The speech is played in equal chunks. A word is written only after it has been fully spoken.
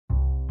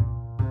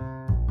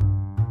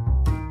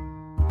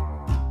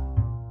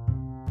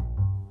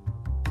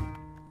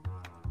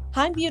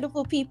Hi,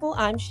 beautiful people.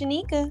 I'm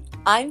Shanika.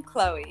 I'm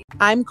Chloe.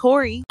 I'm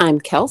Corey. I'm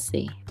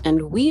Kelsey,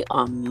 and we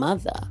are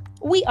Mother.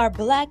 We are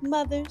Black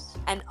mothers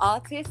and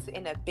artists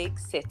in a big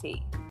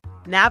city.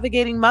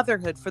 Navigating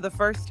motherhood for the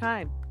first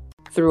time.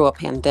 Through a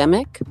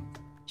pandemic.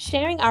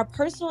 Sharing our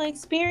personal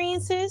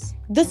experiences,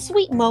 the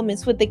sweet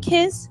moments with the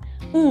kiss,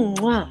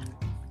 mwah,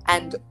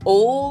 and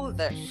all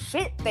the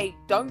shit they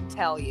don't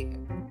tell you.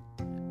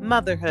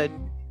 Motherhood.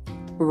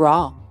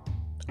 Raw.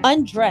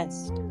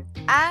 Undressed.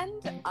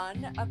 And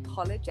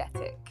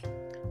unapologetic.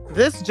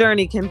 This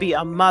journey can be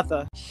a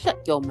mother. Shut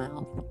your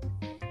mouth.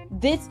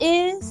 This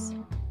is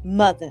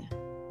Mother.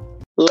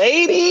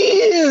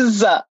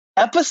 Ladies,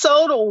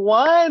 episode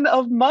 1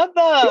 of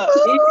Mother.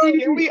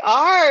 Here we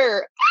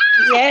are.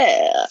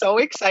 Yeah. So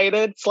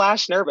excited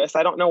 / nervous.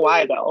 I don't know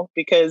why though,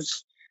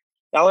 because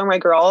y'all are my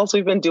girls.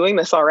 We've been doing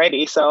this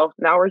already. So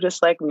now we're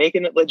just like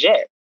making it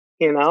legit,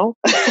 you know?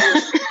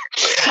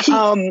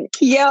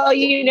 Yo,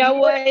 you know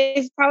what?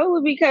 It's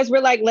probably because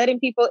we're like letting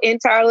people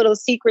into our little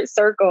secret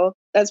circle.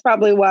 That's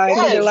probably why.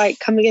 Yes. They're like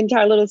coming into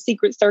our little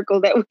secret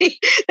circle that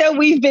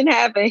we've been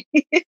having.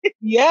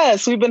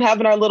 Yes, we've been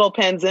having our little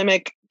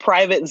pandemic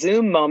private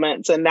Zoom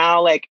moments, and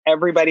now like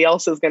everybody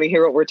else is going to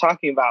hear what we're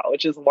talking about,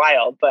 which is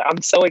wild. But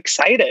I'm so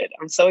excited.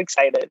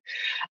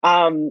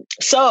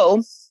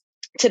 So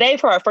today,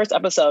 for our first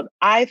episode,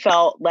 I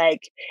felt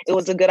like it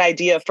was a good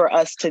idea for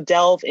us to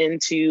delve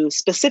into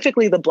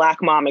specifically the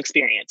Black mom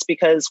experience,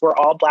 because we're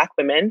all Black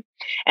women.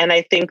 And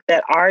I think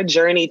that our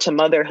journey to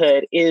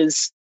motherhood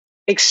is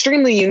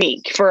extremely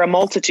unique for a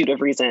multitude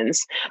of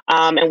reasons.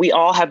 And we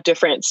all have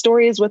different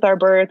stories with our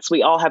births.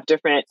 We all have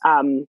different,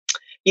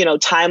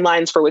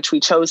 timelines for which we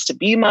chose to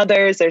be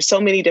mothers. There's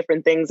so many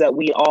different things that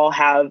we all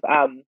have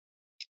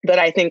that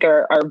I think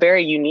are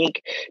very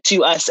unique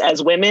to us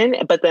as women,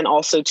 but then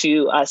also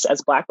to us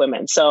as Black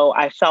women. So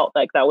I felt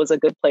like that was a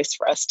good place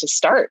for us to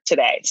start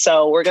today.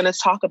 So we're going to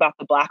talk about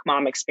the Black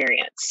mom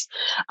experience.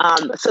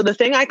 So the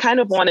thing I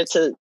kind of wanted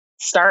to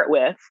start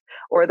with,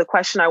 or the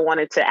question I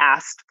wanted to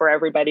ask for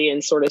everybody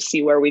and sort of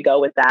see where we go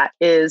with that,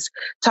 is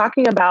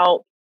talking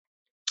about,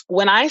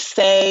 when I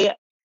say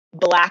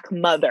Black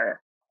mother,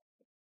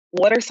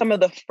 what are some of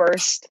the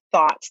first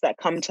thoughts that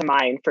come to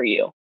mind for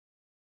you?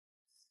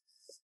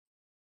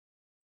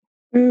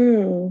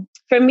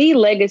 For me,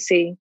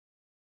 legacy.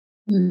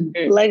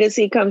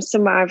 Legacy comes to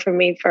mind for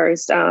me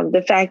first.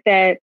 The fact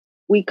that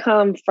we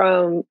come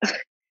from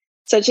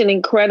such an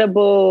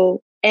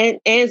incredible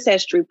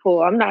ancestry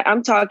pool.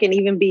 I'm talking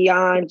even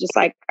beyond just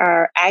like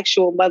our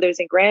actual mothers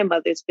and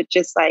grandmothers, but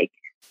just like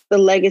the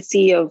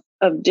legacy of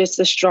just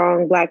a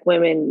strong Black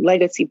women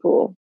legacy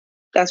pool.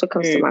 That's what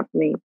comes to mind for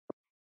me.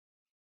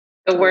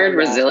 The word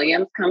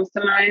resilience comes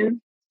to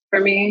mind for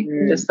me.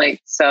 Just like,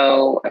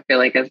 so I feel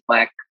like as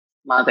Black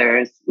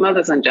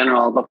mothers in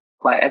general, but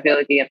I feel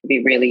like you have to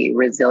be really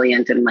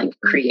resilient and like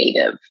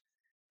creative,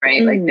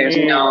 right? Like there's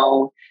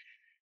no,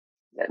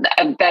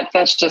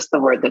 that's just the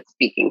word that's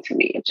speaking to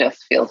me. It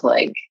just feels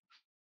like,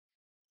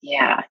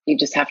 yeah, you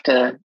just have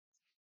to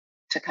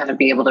kind of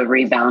be able to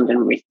rebound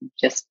and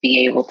just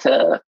be able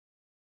to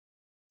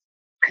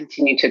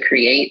continue to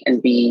create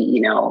and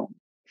be,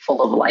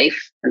 full of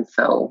life. And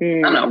so,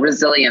 I don't know,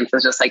 resilience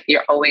is just like,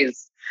 you're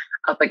always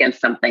up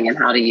against something, and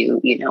how do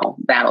you,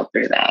 battle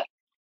through that?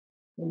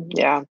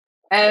 Yeah.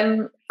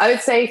 I would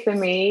say for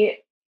me,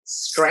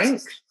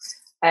 strength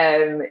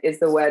is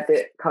the word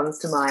that comes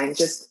to mind.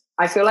 Just,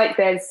 I feel like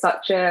there's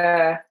such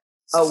a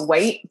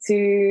weight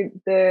to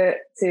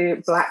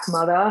Black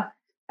mother,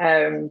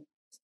 and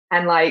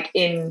like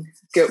in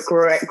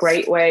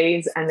great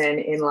ways, and then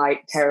in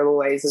like terrible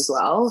ways as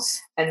well.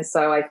 And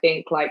so I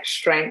think like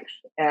strength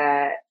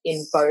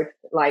in both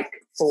like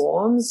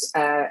forms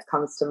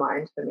comes to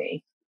mind for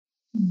me.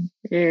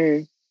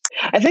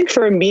 I think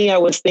for me, I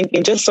was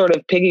thinking, just sort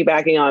of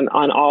piggybacking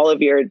on all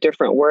of your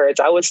different words,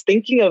 I was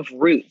thinking of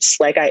roots.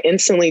 Like I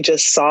instantly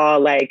just saw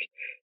like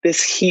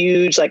this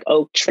huge like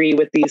oak tree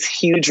with these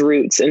huge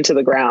roots into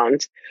the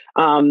ground.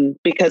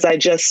 Because I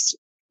just,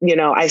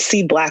 I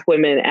see Black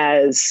women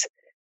as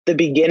the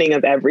beginning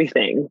of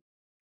everything,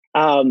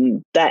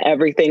 that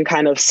everything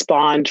kind of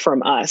spawned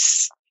from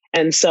us.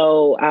 And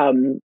so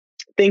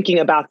thinking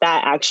about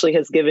that actually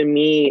has given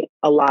me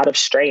a lot of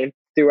strength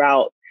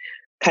throughout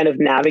kind of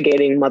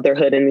navigating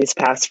motherhood in these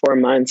past 4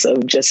 months,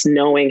 of just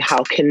knowing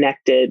how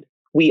connected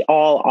we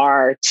all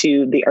are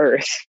to the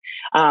earth,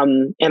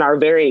 and our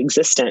very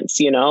existence,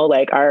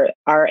 like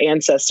our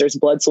ancestors'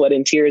 blood, sweat,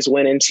 and tears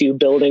went into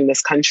building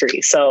this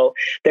country. So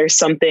there's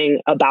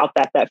something about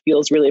that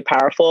feels really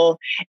powerful.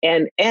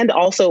 And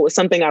also it was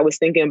something I was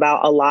thinking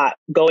about a lot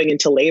going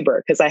into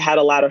labor, because I had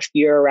a lot of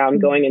fear around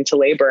going into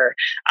labor.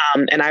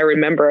 And I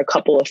remember a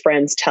couple of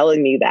friends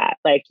telling me that,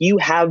 like, you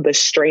have the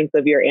strength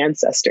of your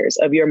ancestors,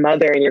 of your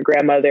mother and your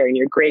grandmother and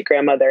your great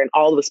grandmother and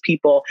all those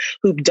people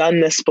who've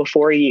done this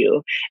before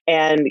you.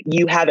 And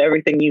you have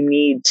everything you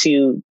need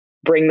to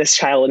bring this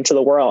child into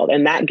the world.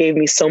 And that gave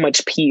me so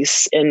much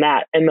peace in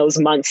those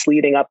months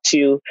leading up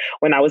to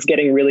when I was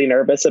getting really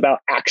nervous about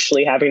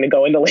actually having to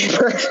go into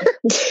labor.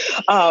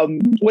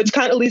 Which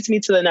kind of leads me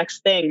to the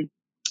next thing.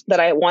 that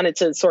I wanted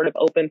to sort of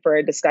open for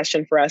a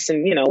discussion for us.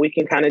 And, we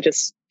can kind of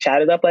just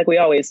chat it up like we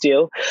always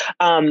do,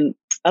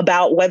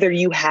 about whether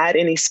you had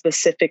any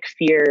specific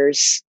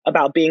fears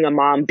about being a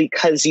mom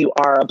because you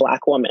are a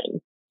Black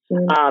woman.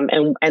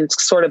 And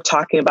sort of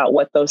talking about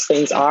what those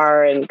things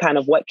are and kind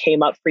of what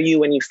came up for you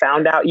when you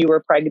found out you were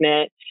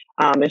pregnant.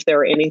 If there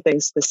were anything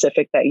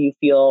specific that you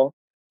feel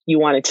you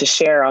wanted to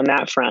share on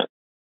that front.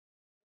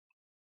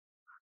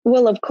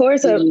 Well, of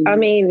course, I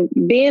mean,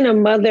 being a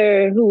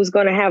mother who was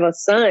going to have a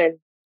son,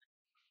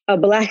 a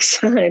Black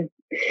son,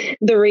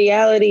 the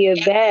reality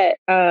of that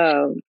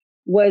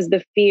was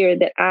the fear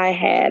that I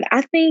had.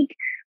 I think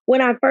when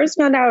I first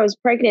found out I was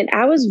pregnant,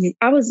 I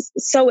was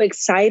so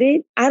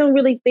excited. I don't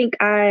really think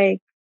I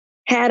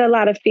had a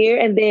lot of fear.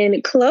 And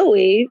then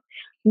Chloe,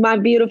 my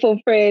beautiful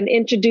friend,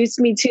 introduced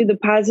me to the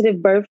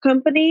Positive Birth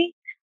Company.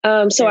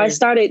 So I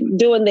started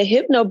doing the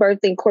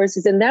hypnobirthing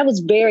courses, and that was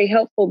very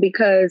helpful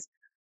because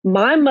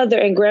my mother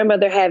and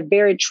grandmother had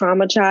very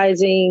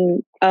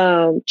traumatizing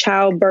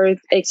childbirth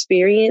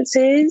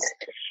experiences.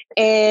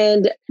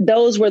 And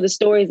those were the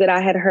stories that I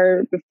had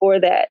heard before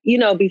that,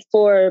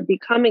 before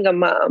becoming a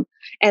mom.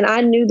 And I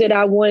knew that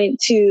I wanted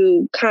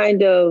to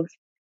kind of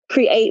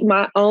create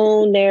my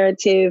own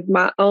narrative,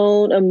 my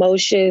own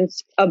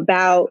emotions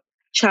about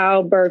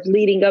childbirth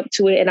leading up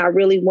to it. And I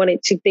really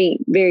wanted to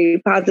think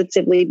very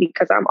positively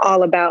because I'm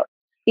all about,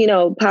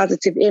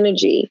 positive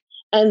energy.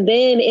 And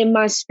then in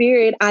my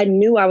spirit, I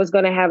knew I was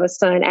going to have a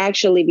son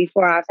actually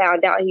before I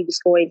found out he was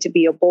going to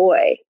be a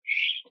boy.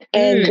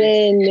 And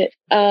then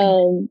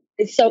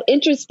it's so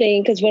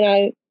interesting because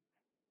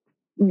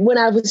when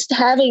I was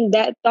having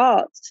that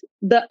thought,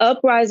 the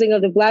uprising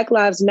of the Black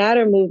Lives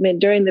Matter movement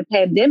during the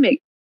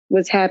pandemic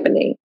was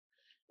happening.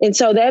 And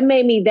so that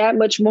made me that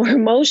much more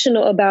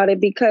emotional about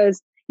it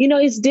because,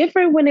 it's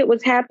different when it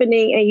was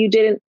happening and you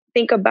didn't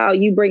think about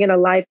you bringing a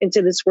life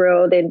into this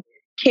world and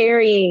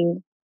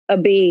carrying a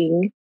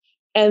being.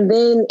 And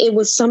then it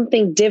was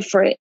something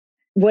different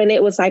when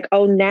it was like,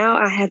 oh, now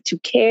I have to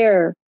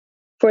care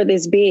for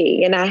this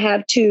being and I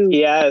have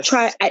to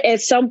try.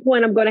 At some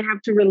point, I'm going to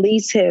have to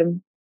release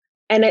him.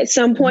 And at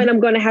some point, I'm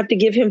going to have to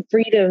give him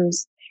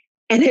freedoms.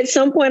 And at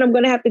some point, I'm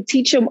going to have to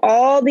teach him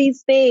all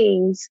these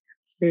things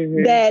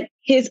that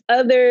his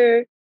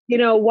other,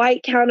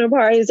 white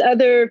counterpart, his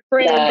other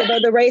friends of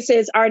other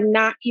races are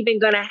not even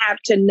going to have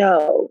to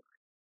know,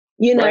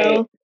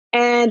 know?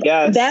 And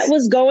that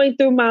was going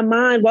through my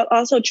mind while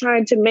also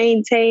trying to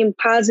maintain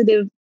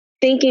positive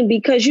thinking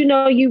because,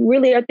 you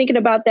really are thinking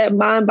about that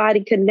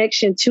mind-body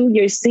connection to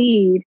your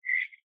seed.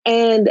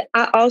 And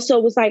I also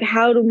was like,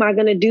 how am I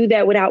going to do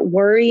that without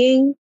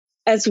worrying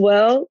as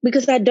well?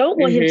 Because I don't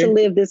want him to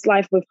live this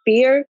life with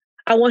fear.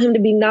 I want him to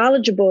be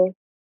knowledgeable,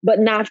 but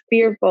not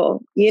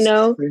fearful,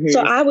 So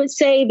I would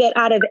say that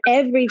out of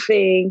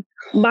everything,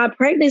 my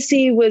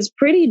pregnancy was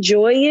pretty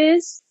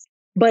joyous,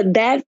 but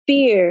that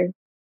fear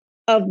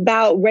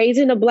about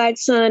raising a Black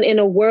son in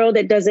a world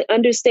that doesn't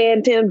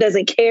understand him,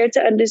 doesn't care to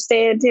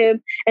understand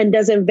him, and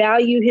doesn't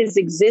value his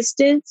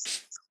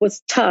existence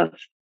was tough.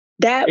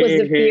 That was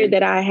the fear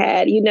that I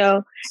had,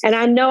 and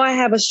I know I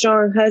have a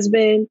strong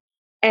husband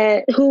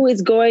and who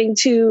is going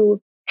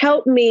to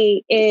help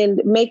me in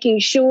making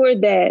sure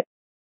that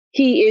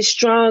he is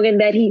strong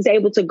and that he's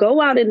able to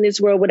go out in this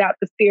world without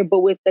the fear, but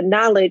with the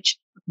knowledge.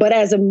 But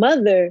as a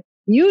mother,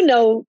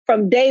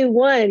 from day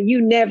one,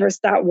 you never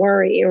stop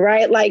worrying,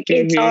 right? Like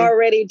it's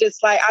already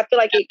just like, I feel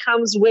like it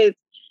comes with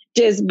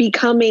just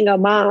becoming a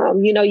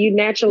mom. You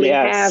naturally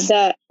have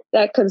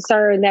that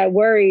concern, that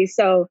worry.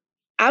 So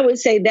I would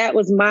say that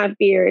was my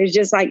fear, is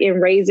just like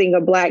in raising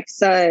a Black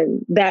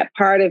son, that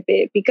part of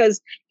it. Because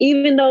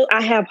even though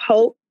I have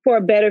hope for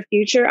a better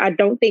future, I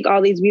don't think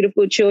all these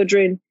beautiful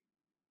children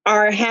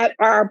are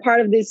a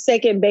part of this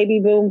second baby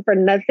boom for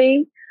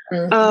nothing.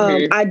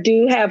 I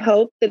do have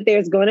hope that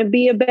there's going to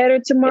be a better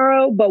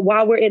tomorrow, but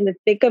while we're in the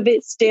thick of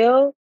it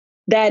still,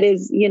 that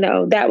is,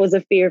 that was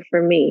a fear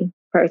for me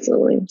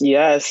personally.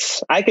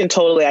 Yes, I can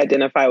totally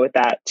identify with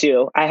that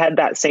too. I had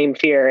that same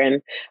fear,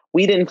 and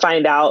we didn't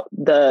find out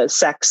the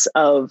sex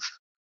of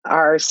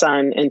our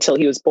son until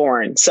he was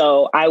born.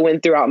 So I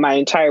went throughout my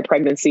entire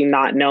pregnancy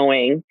not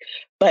knowing,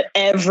 but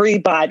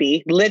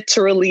everybody,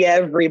 literally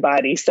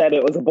everybody said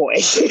it was a boy.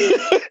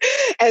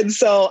 And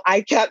so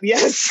I kept,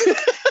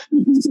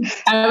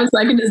 I was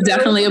like, it is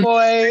definitely a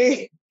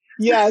boy.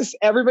 Yes,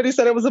 everybody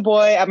said it was a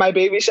boy. At my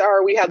baby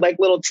shower, we had like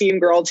little team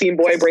girl, team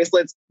boy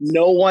bracelets.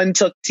 No one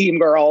took team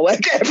girl.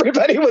 Like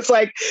everybody was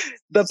like,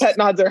 the pet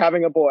nods are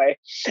having a boy.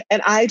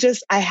 And I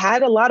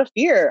had a lot of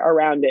fear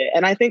around it.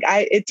 And I think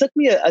it took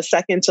me a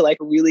second to like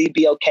really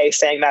be okay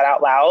saying that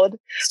out loud,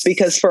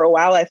 because for a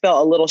while I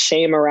felt a little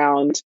shame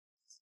around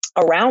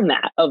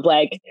that of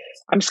like,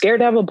 I'm scared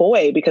to have a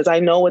boy because I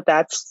know what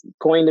that's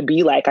going to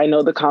be like. I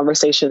know the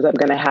conversations I'm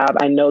going to have.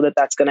 I know that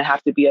that's going to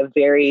have to be a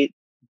very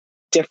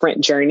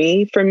different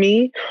journey for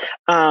me.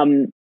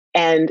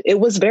 And it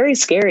was very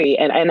scary.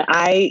 And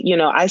I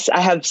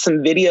have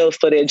some video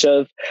footage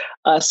of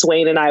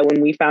Wayne and I, when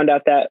we found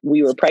out that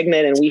we were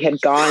pregnant, and we had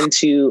gone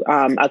to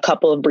a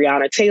couple of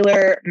Breonna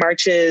Taylor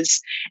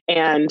marches,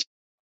 and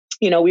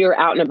we were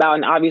out and about,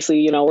 and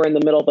obviously, we're in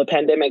the middle of a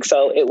pandemic,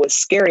 so it was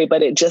scary,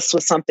 but it just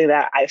was something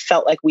that I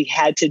felt like we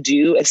had to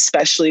do,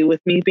 especially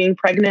with me being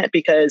pregnant,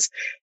 because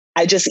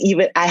I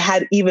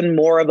had even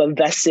more of a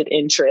vested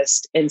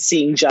interest in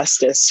seeing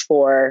justice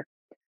for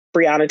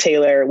Breonna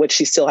Taylor, which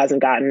she still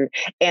hasn't gotten,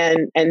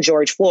 and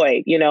George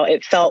Floyd.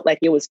 It felt like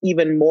it was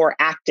even more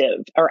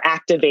active or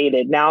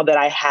activated now that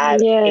I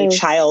had a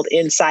child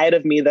inside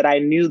of me that I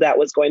knew that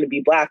was going to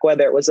be Black,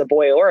 whether it was a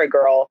boy or a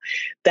girl,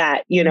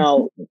 that,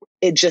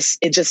 it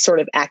just sort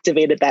of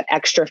activated that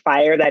extra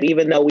fire that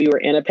even though we were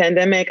in a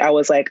pandemic, I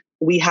was like,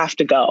 we have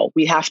to go.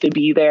 We have to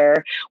be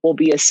there. We'll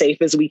be as safe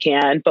as we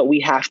can, but we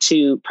have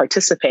to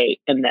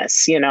participate in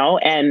this,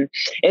 and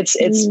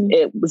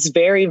it was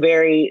very,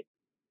 very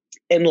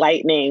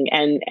enlightening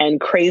and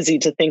crazy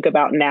to think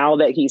about now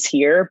that he's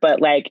here.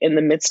 But like in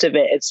the midst of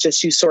it, it's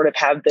just, you sort of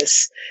have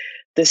this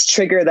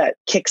trigger that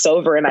kicks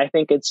over. And I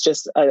think it's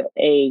just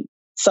a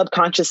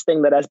subconscious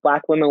thing that as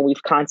Black women,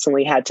 we've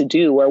constantly had to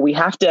do, where we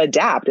have to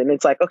adapt. And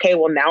it's like, okay,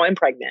 well, now I'm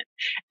pregnant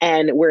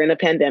and we're in a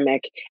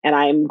pandemic and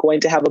I'm going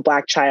to have a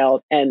Black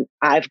child, and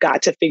I've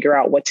got to figure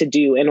out what to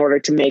do in order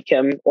to make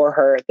him or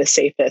her the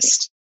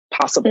safest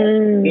possible,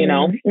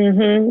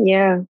 Mm-hmm.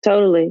 Yeah,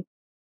 totally.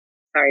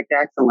 Sorry,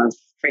 Jackson was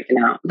freaking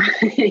out.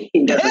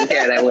 He doesn't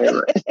care that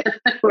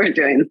we're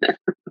doing that.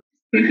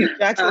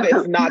 Jackson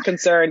is not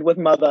concerned with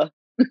mother.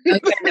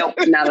 Nope,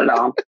 not at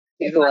all.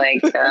 He's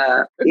like,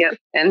 yep,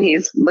 and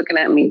he's looking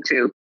at me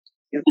too.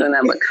 He's doing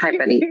that look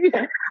hypety.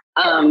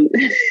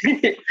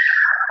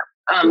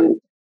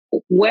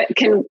 What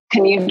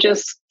can you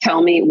just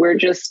tell me? We're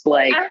just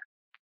like,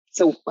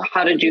 so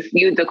how did you?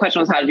 The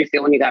question was, how did you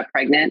feel when you got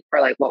pregnant?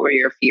 Or like, what were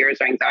your fears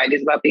or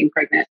anxieties about being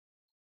pregnant?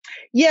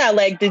 Yeah,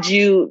 like,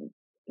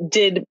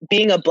 did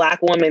being a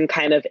Black woman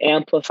kind of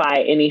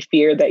amplify any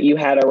fear that you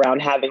had around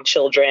having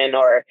children,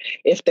 or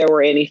if there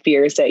were any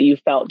fears that you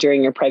felt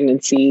during your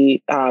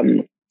pregnancy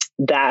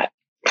that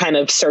kind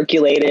of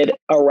circulated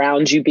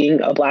around you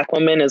being a Black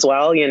woman as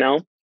well,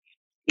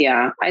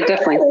 Yeah, I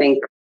definitely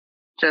think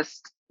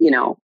just,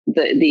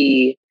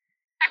 the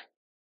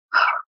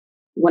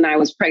when I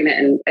was pregnant,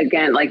 and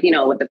again, like,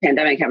 with the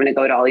pandemic, having to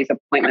go to all these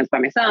appointments by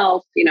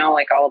myself,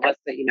 like all of us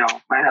that,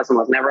 my husband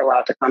was never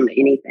allowed to come to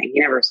anything. He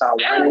never saw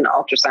one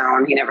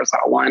ultrasound. He never saw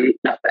one,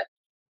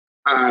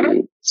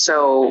 nothing.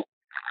 So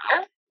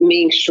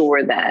making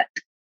sure that,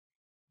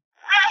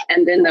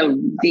 and then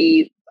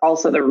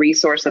also the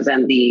resources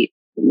and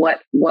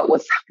what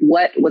was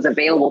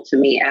available to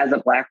me as a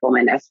Black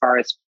woman, as far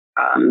as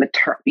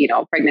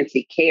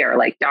pregnancy care,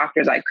 like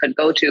doctors I could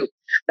go to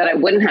that I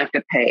wouldn't have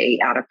to pay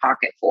out of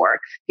pocket for,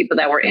 people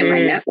that were in my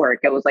network.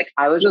 It was like,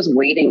 I was just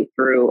wading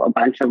through a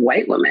bunch of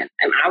white women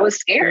and I was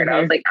scared.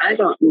 I was like, I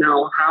don't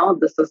know how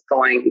this is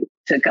going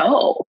to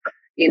go,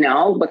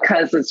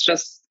 because it's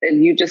just,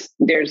 you just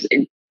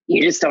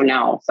don't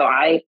know. So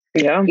I,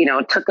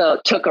 took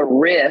a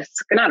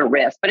risk, not a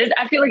risk, but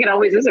I feel like it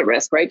always is a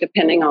risk, right?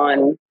 Depending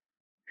on,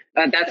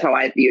 that's how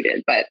I viewed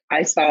it. But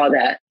I saw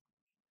that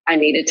I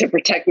needed to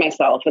protect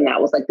myself. And that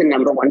was like the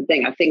number one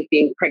thing. I think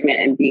being pregnant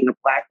and being a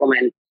Black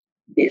woman,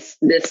 this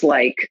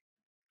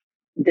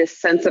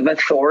sense of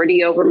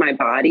authority over my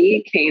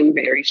body came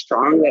very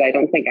strong that I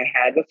don't think I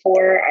had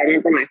before. I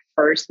remember my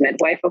first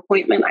midwife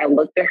appointment. I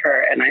looked at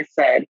her and I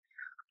said,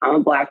 I'm a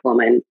Black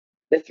woman.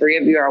 The three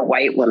of you are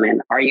white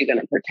women. Are you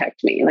going to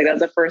protect me? Like, that was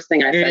the first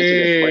thing I said to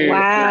this woman.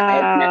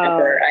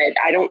 Wow.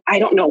 I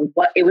don't know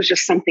what, it was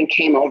just something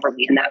came over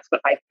me and that's what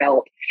I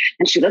felt.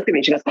 And she looked at me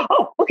and she goes,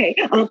 oh, okay.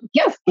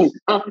 Yes. And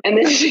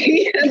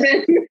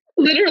then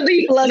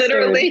literally,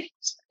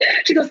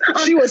 she goes,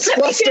 she was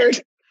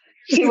flustered.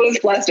 She was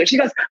flustered. She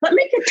goes, let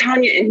me get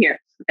Tanya in here.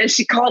 And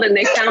she called and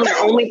they found their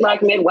only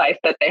Black midwife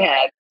that they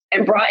had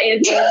and brought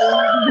in.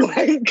 Oh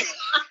my God.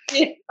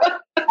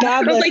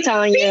 God bless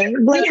Tanya.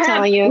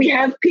 Tanya. We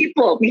have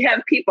people.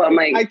 I'm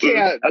like, I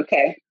can't.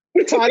 Okay.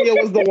 Tanya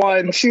was the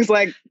one. She's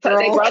like, girl.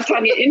 They brought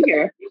Tanya in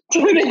here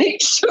to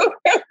make sure.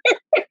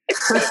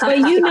 But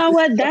you know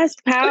what? That's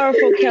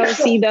powerful,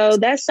 Kelsey, though.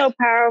 That's so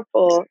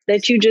powerful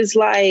that you just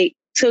like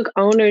took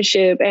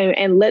ownership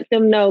and let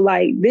them know,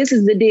 like, this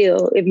is the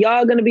deal. If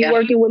y'all going to be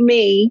working with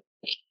me,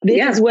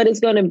 this is what it's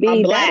going to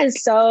be.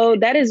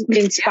 That is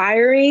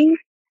inspiring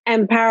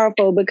and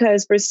powerful,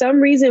 because for some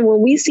reason,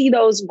 when we see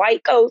those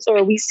white coats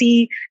or we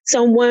see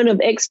someone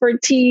of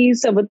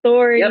expertise, of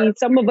authority,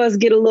 some of us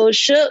get a little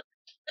shook.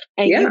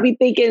 And you be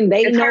thinking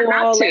it's know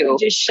all, like,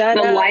 just shut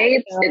up. The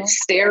lights,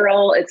 it's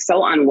sterile, it's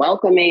so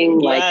unwelcoming.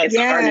 Like, it's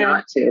hard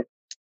not to.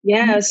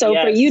 Yeah, so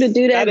for you to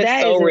do that is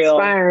so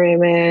inspiring,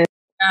 man.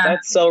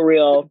 That's so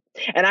real.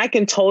 And I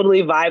can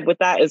totally vibe with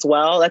that as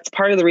well. That's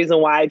part of the reason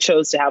why I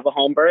chose to have a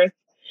home birth,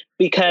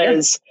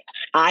 because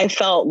I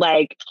felt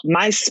like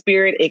my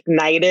spirit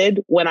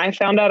ignited when I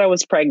found out I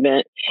was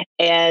pregnant.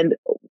 And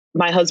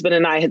my husband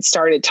and I had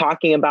started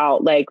talking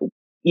about, like,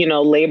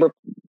 labor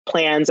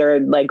plans, or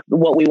like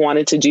what we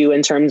wanted to do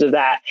in terms of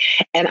that.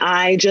 And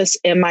I just,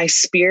 in my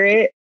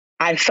spirit,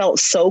 I felt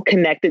so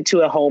connected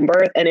to a home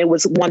birth, and it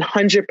was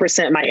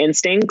 100% my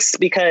instincts,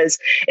 because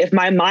if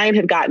my mind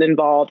had gotten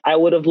involved, I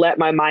would have let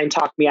my mind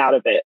talk me out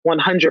of it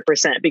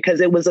 100%,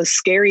 because it was a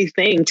scary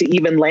thing to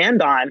even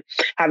land on,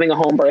 having a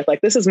home birth.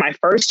 Like, this is my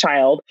first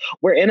child.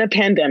 We're in a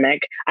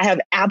pandemic. I have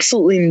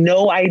absolutely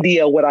no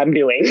idea what I'm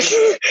doing.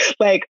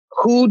 Like,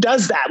 who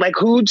does that? Like,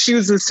 who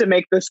chooses to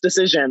make this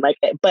decision? Like,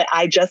 but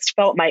I just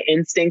felt my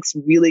instincts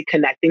really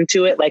connecting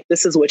to it. Like,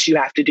 this is what you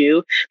have to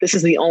do. This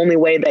is the only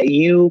way that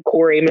you,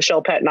 Corey,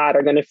 Michelle Petnot,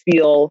 are going to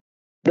feel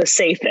the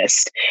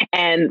safest.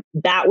 And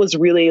that was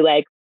really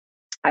like,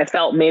 I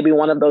felt maybe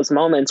one of those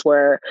moments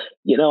where,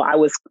 you know, I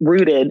was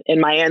rooted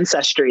in my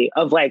ancestry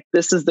of like,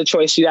 this is the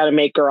choice you got to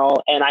make,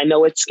 girl. And I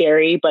know it's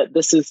scary, but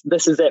this is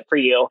it for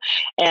you.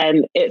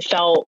 And it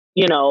felt,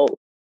 you know,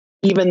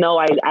 even though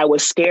I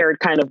was scared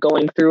kind of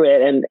going through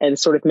it and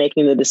sort of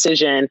making the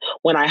decision,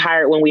 when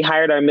we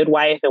hired our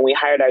midwife and we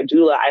hired our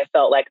doula, I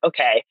felt like,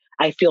 okay,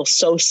 I feel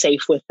so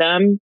safe with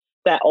them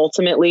that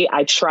ultimately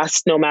I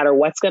trust, no matter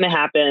what's going to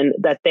happen,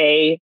 that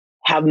they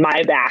have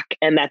my back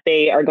and that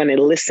they are going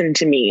to listen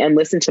to me and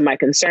listen to my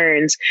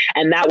concerns.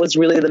 And that was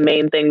really the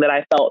main thing that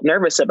I felt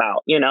nervous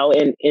about, you know,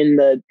 in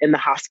the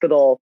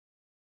hospital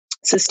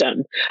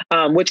system,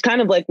 which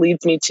kind of like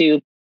leads me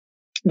to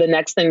the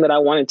next thing that I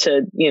wanted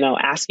to, you know,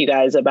 ask you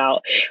guys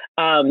about.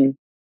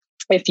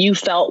 If you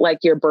felt like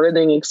your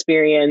birthing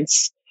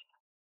experience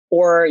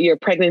or your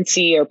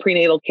pregnancy or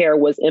prenatal care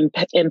was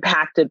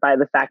impacted by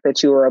the fact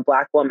that you were a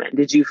Black woman.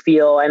 Did you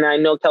feel, and I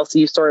know,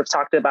 Kelsey, you sort of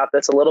talked about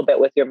this a little bit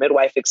with your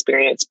midwife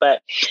experience,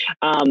 but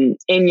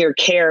in your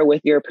care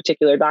with your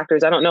particular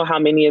doctors, I don't know how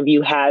many of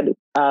you had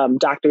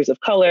doctors of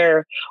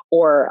color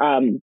or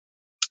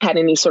had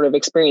any sort of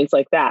experience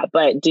like that,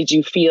 but did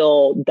you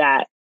feel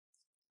that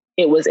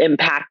it was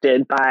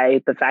impacted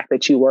by the fact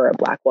that you were a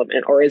Black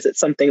woman, or is it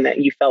something that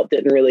you felt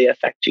didn't really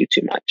affect you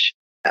too much?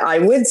 I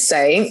would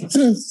say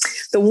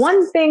the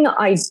one thing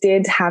I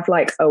did have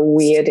like a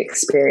weird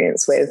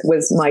experience with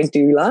was my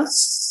doula,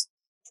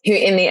 who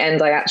in the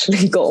end I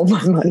actually got all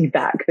my money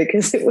back,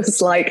 because it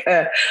was like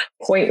a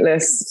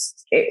pointless,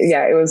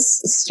 it was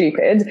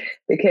stupid,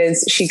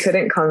 because she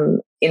couldn't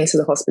come into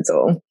the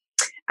hospital.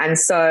 And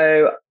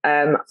so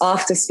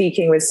after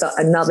speaking with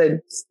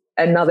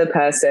another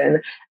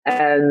person,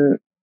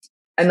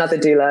 another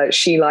doula,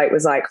 she like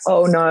was like,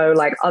 oh no,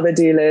 like other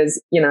doulas,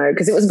 you know,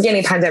 because it was the beginning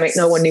of the pandemic,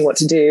 no one knew what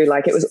to do.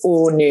 Like, it was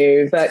all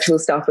new, virtual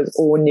stuff was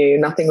all new,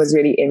 nothing was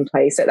really in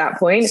place at that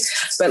point.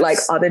 But like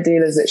other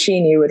doulas that she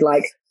knew would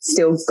like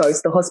still go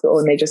to the hospital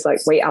and they just like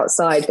wait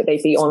outside, but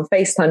they'd be on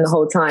FaceTime the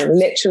whole time.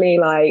 Literally,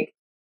 like,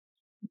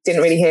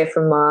 didn't really hear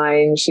from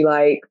mine. She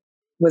like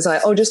was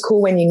like, oh, just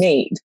call when you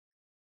need.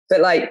 But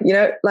like, you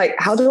know, like,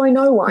 how do I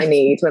know what I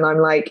need when I'm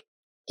like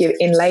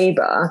in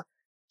labor?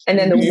 And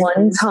then the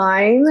one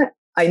time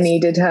I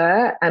needed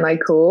her and I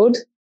called,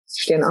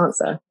 she didn't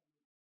answer.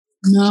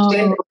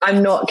 No.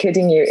 I'm not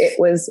kidding you. It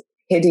was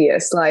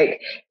hideous. Like,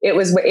 it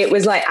was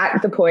like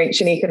at the point,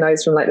 Shanika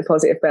knows from like the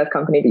Positive Birth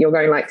Company, that you're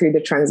going like through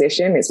the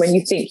transition. It's when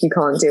you think you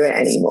can't do it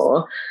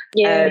anymore.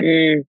 Yeah.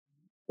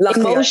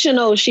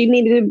 Emotional. She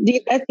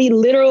needed that's the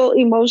literal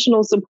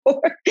emotional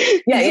support.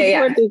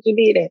 Yeah. That you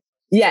needed.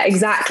 Yeah,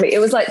 exactly. It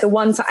was like the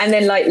one time, and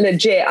then like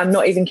legit, I'm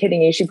not even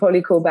kidding you, she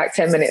probably called back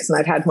 10 minutes and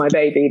I'd had my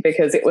baby,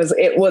 because it was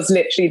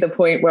literally the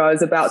point where I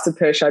was about to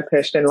push, I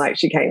pushed and like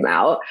she came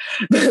out.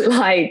 But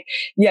like,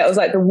 yeah, it was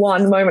like the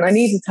one moment I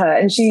needed her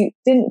and she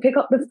didn't pick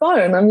up the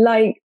phone. I'm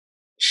like,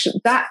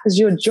 that is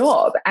your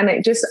job. And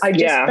I just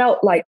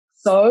felt like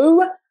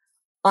so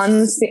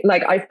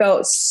like I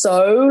felt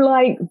so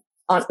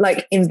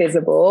like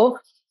invisible.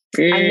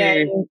 And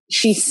then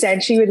she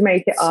said she would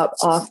make it up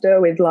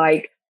after with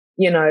like,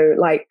 you know,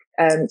 like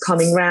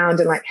coming round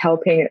and like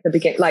helping at the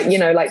beginning, like, you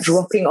know, like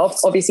dropping off.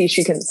 Obviously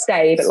she couldn't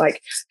stay, but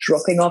like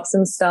dropping off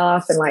some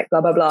stuff and like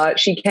blah, blah, blah.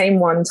 She came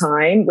one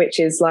time, which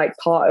is like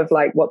part of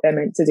like what they're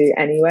meant to do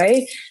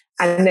anyway.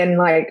 And then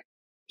like,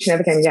 she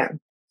never came again.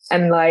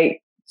 And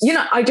like, you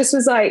know, I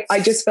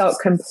just felt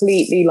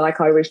completely like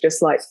I was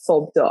just like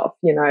fobbed off,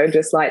 you know,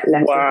 just like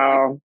left.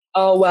 Wow. Like,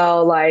 oh,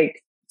 well,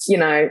 like, you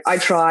know, I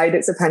tried,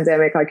 it's a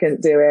pandemic, I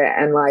couldn't do it.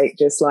 And like,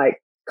 just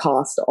like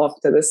cast off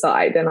to the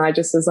side. And I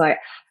just was like,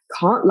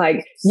 can't,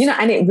 like, you know,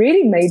 and it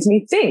really made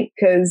me think,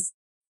 because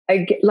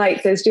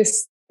like there's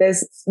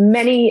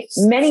many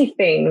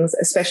things,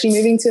 especially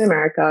moving to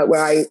America,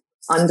 where I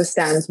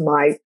understand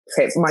my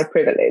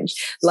privilege.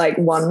 Like,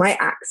 one, my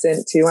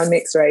accent, two, I'm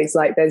mixed race.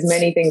 Like, there's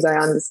many things I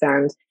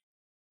understand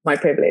my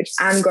privilege.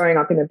 And growing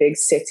up in a big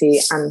city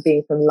and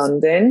being from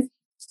London,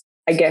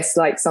 I guess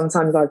like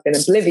sometimes I've been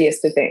oblivious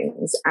to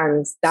things.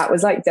 And that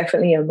was like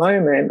definitely a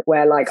moment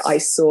where like I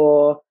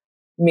saw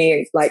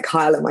me like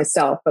highlight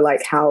myself for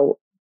like how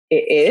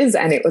it is.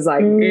 And it was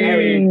like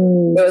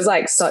it was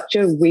like such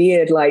a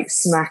weird like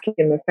smack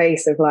in the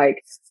face of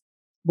like,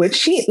 would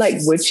she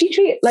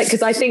treat, like,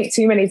 because I think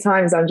too many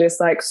times I'm just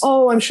like,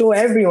 oh, I'm sure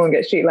everyone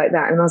gets treated like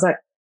that. And I was like,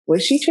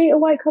 would she treat a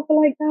white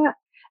couple like that?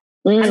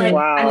 And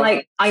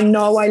like, I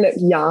know I look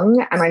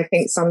young, and I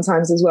think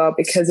sometimes as well,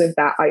 because of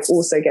that, I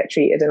also get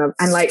treated.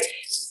 And like,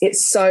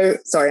 it's so,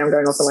 sorry, I'm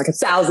going off on like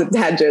 1,000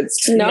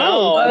 tangents.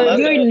 No,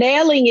 you're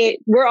nailing it.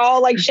 We're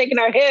all like shaking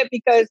our head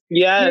because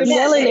you're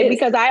nailing it,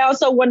 because I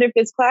also wonder if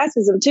it's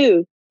classism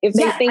too. If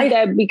they think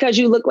that because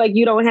you look like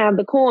you don't have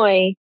the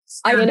coin,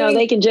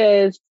 they can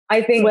just,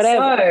 I think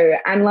whatever. So.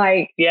 And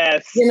like,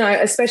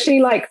 especially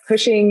like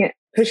pushing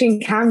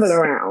Campbell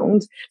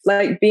around,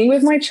 like being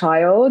with my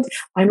child,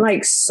 I'm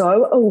like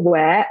so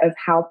aware of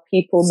how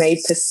people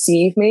may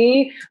perceive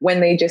me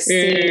when they just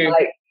see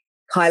like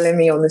Kyle and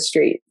me on the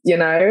street,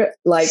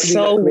 like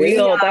so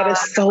real. Young. That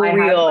is so I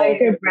real. have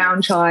like a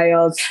brown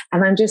child,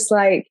 and I'm just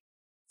like,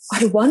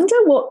 I wonder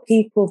what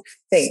people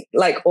think,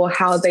 like, or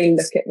how they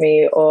look at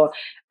me,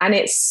 and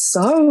it's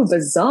so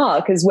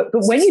bizarre because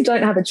but when you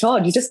don't have a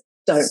child, you just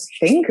don't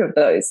think of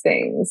those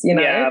things,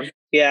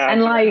 Yeah.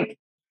 And like,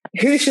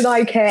 who should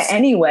I care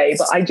anyway?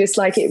 But I just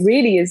like, it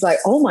really is like,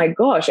 oh my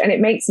gosh. And it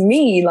makes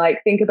me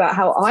like think about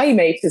how I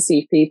may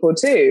perceive people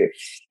too.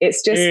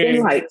 It's just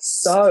been like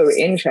so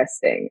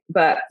interesting.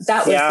 But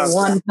that was the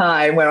one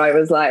time where I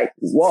was like,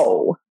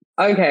 whoa,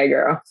 okay,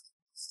 girl.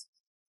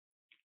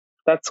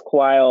 That's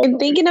wild. And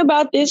thinking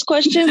about this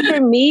question,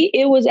 for me,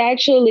 it was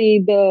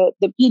actually the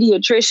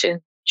pediatrician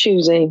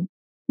choosing.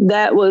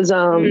 That was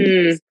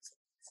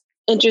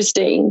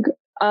interesting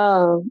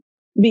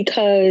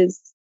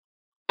because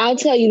I'll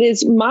tell you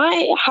this,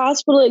 my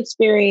hospital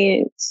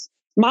experience,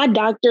 my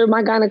doctor,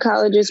 my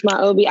gynecologist, my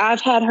OB, I've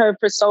had her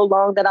for so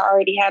long that I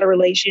already had a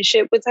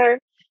relationship with her.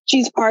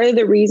 She's part of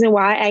the reason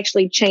why I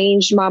actually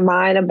changed my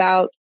mind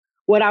about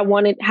what I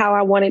wanted, how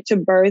I wanted to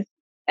birth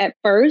at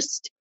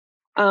first.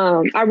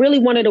 I really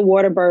wanted a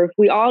water birth.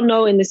 We all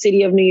know in the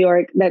city of New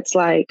York, that's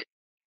like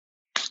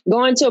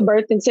going to a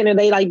birthing center,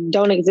 they like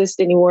don't exist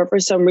anymore for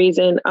some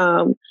reason.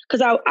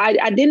 Because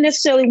I didn't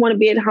necessarily want to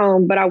be at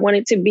home, but I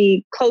wanted to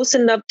be close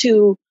enough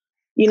to,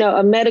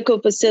 a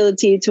medical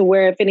facility to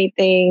where if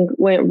anything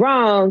went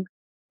wrong,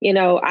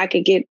 I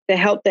could get the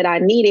help that I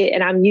needed.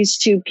 And I'm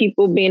used to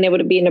people being able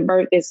to be in a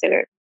birthing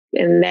center.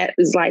 And that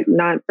is like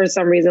not, for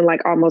some reason,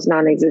 like almost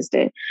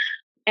non-existent.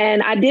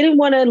 And I didn't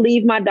want to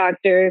leave my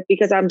doctor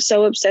because I'm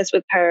so obsessed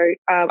with her.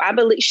 I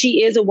believe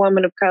she is a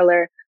woman of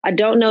color. I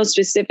don't know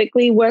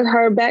specifically what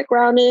her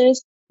background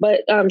is,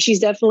 but she's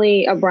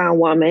definitely a brown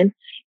woman.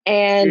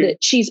 And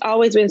she's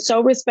always been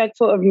so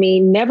respectful of me,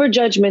 never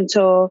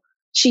judgmental.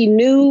 She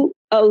knew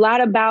a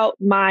lot about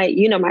my,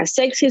 my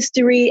sex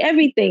history,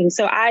 everything.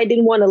 So I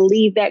didn't want to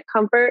leave that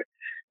comfort.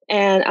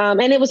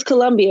 And it was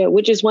Columbia,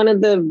 which is one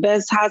of the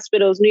best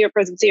hospitals, New York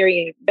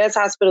Presbyterian, best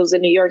hospitals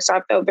in New York. So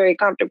I felt very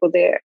comfortable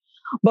there.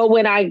 But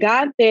when I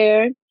got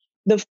there,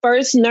 the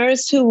first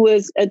nurse who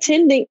was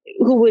attending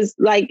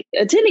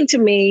to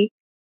me,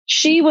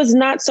 she was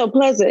not so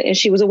pleasant, and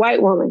she was a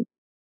white woman.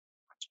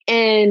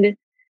 And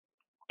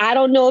I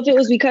don't know if it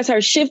was because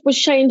her shift was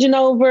changing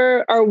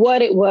over or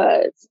what it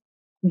was,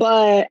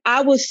 but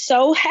I was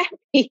so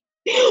happy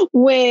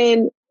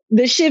when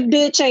the shift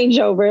did change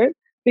over,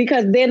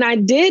 because then I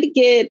did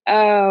get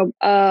a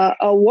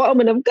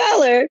woman of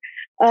color,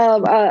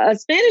 a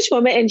Spanish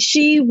woman, and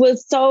she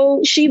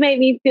made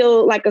me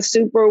feel like a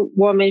super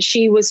woman.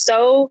 She was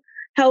so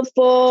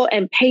helpful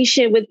and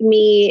patient with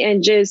me,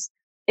 and just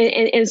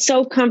and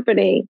so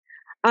comforting.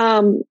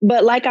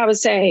 But like I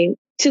was saying,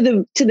 to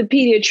the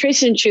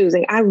pediatrician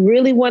choosing, I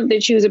really wanted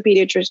to choose a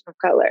pediatrician of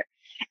color.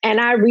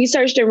 And I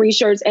researched,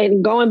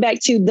 and going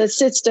back to the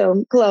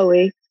system,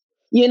 Chloe,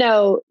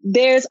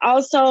 there's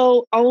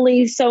also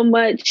only so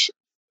much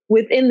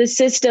within the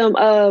system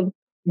of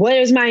what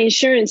does my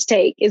insurance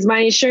take? Is my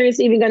insurance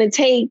even going to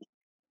take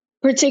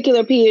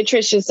particular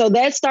pediatricians? So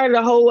that started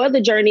a whole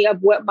other journey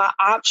of what my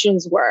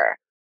options were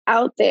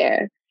out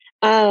there.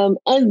 And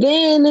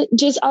then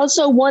just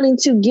also wanting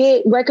to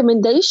get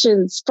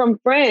recommendations from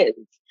friends.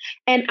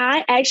 And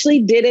I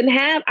actually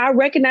I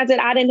recognized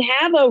that I didn't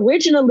have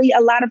originally a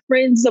lot of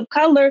friends of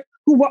color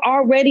who were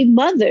already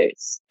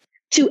mothers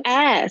to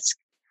ask.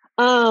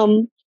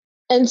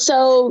 And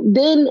so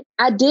then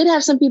I did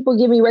have some people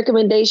give me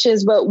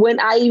recommendations, but when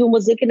I even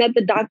was looking at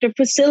the doctor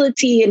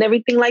facility and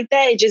everything like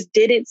that, it just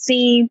didn't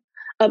seem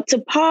up to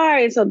par.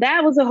 And so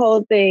that was a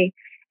whole thing.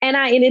 And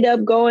I ended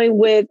up going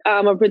with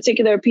a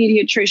particular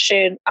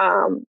pediatrician,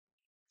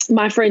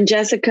 my friend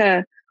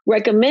Jessica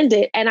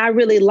recommended, and I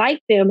really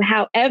liked them.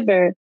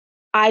 However,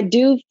 I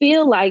do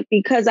feel like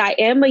because I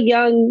am a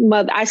young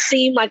mother, I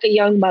seem like a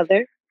young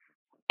mother,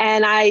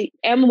 and I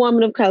am a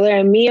woman of color,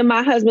 and me and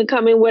my husband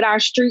come in with our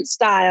street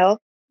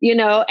style,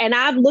 and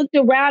I've looked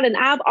around and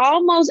I've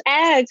almost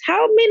asked,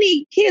 how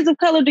many kids of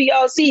color do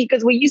y'all see?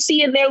 Because when you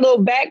see in their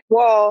little back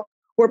wall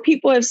where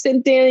people have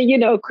sent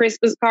in,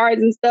 Christmas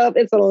cards and stuff,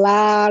 it's a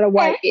lot of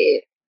white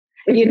kids,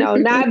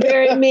 not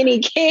very many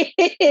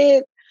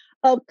kids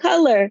of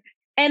color.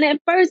 And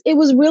at first it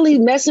was really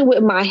messing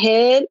with my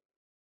head,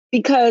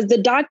 because the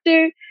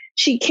doctor,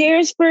 she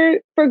cares for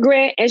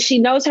Grant and she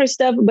knows her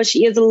stuff, but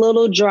she is a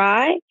little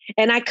dry.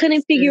 And I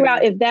couldn't figure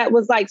out if that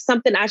was like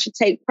something I should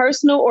take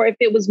personal, or if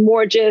it was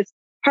more just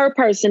her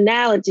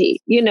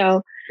personality,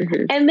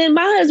 Mm-hmm. And then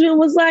my husband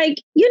was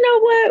like, you know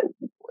what?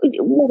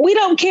 We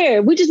don't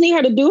care. We just need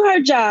her to do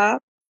her job,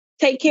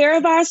 take care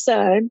of our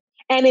son.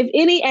 And at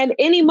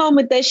any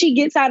moment that she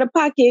gets out of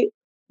pocket,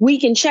 we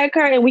can check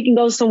her and we can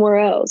go somewhere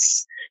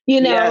else,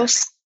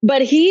 Yes.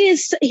 But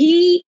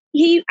I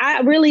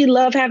really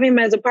love having him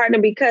as a partner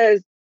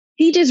because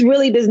he just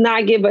really does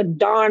not give a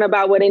darn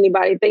about what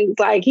anybody thinks.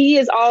 Like he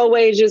is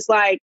always just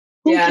like,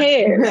 who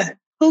cares?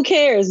 Who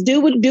cares?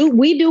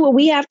 We do what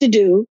we have to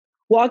do.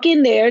 Walk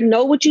in there,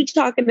 know what you're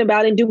talking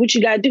about and do what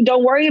you got to do.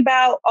 Don't worry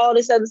about all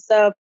this other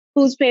stuff.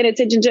 Who's paying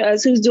attention to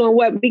us? Who's doing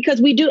what?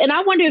 Because we do. And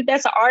I wonder if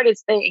that's an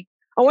artist thing.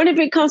 I wonder if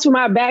it comes from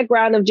our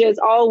background of just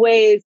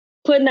always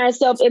putting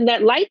ourselves in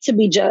that light to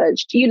be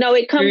judged.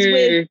 It comes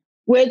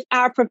with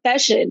our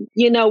profession.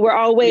 We're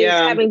always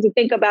having to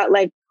think about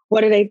like,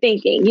 what are they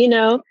thinking?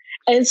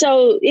 And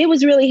so it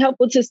was really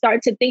helpful to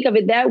start to think of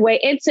it that way.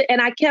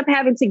 And I kept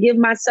having to give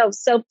myself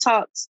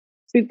self-talks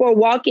before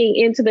walking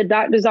into the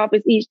doctor's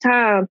office each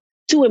time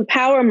to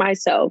empower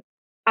myself.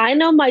 I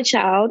know my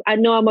child. I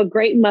know I'm a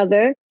great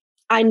mother.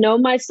 I know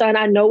my son.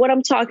 I know what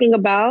I'm talking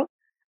about.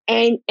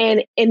 And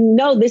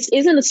no, this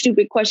isn't a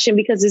stupid question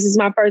because this is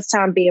my first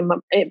time being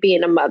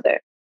a mother,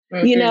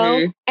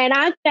 And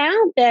I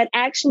found that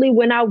actually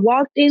when I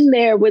walked in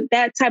there with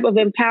that type of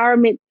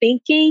empowerment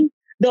thinking,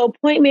 the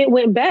appointment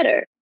went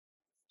better.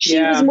 She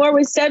was more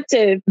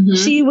receptive. Mm-hmm.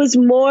 She was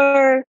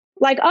more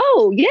like,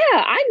 oh, yeah,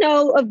 I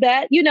know of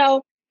that,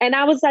 And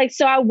I was like,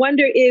 so I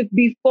wonder if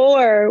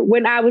before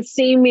when I was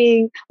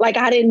seeming like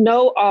I didn't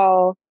know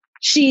all,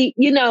 she,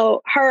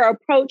 her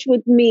approach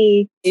with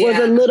me was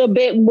a little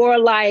bit more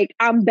like,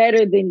 I'm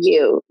better than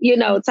you,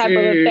 type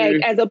of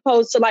effect, as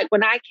opposed to like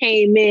when I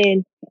came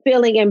in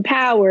feeling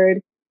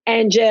empowered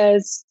and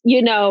just,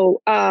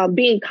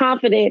 being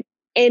confident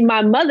in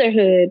my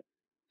motherhood,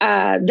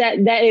 that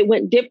it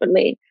went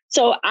differently.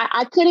 So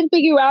I couldn't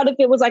figure out if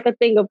it was like a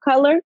thing of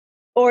color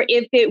or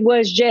if it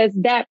was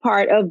just that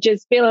part of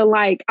just feeling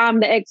like I'm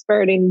the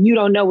expert and you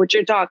don't know what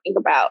you're talking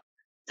about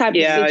type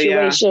of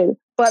situation. Yeah.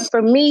 But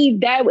for me,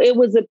 that it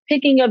was a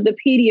picking of the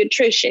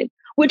pediatrician,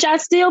 which I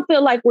still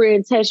feel like we're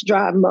in test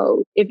drive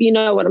mode, if you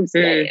know what I'm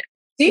saying.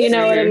 Do you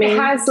know what I mean? It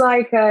has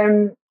like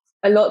a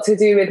lot to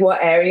do with what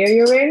area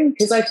you're in.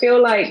 Because I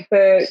feel like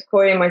for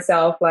Corey and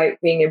myself,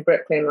 like being in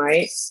Brooklyn,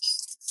 right?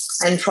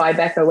 And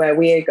Tribeca, where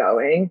we are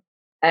going,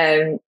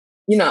 are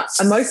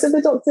most of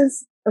the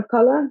doctors of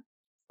color?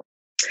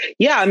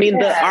 Yeah, I mean,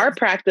 the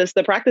practice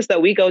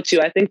that we go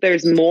to, I think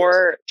there's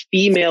more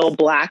female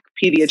Black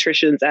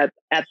pediatricians at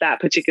that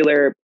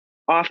particular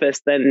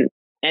office than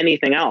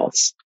anything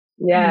else.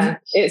 Yeah,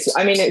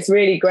 it's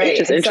really great.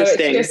 Which is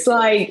interesting. So it's just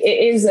like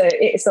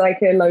it's like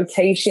a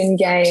location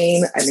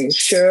game, an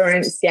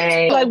insurance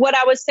game. Like what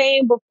I was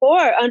saying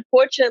before,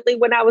 unfortunately,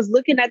 when I was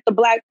looking at the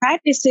Black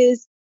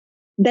practices,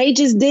 they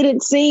just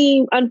didn't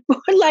seem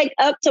like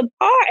up to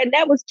par. And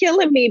that was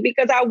killing me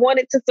because I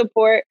wanted to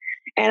support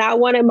and I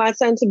wanted my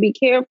son to be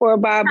cared for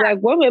by a Black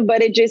woman.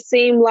 But it just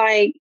seemed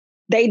like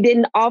they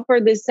didn't offer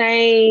the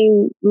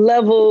same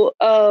level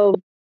of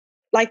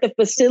like the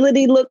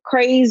facility looked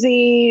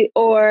crazy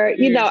or,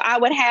 I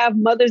would have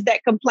mothers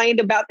that complained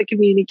about the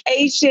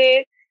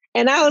communication.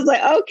 And I was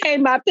like, okay,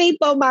 my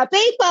people.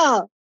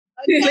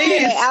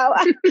 Okay,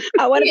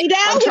 I want to be down.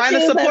 I'm trying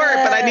to support,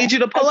 but I need you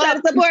to pull up.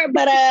 I'm trying to support,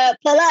 but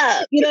pull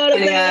up. You know what I'm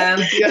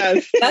saying?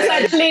 Yes. That's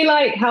actually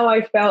like how I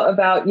felt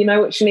about,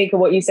 Shanika,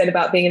 what you said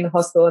about being in the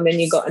hospital and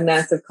then you got a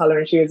nurse of color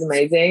and she was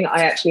amazing.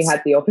 I actually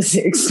had the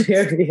opposite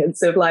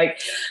experience of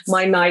like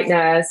my night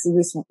nurse,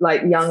 this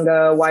like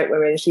younger white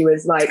woman. She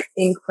was like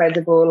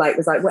incredible. Like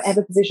was like,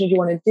 whatever positions you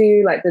want to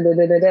do, like da da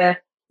da da da.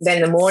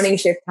 Then the morning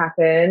shift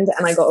happened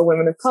and I got a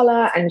woman of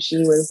color and she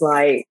was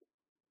like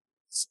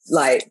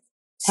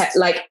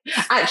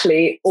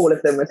actually all of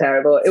them were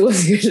terrible. It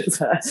wasn't just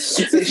her.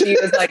 So she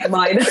was like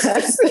my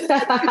nurse.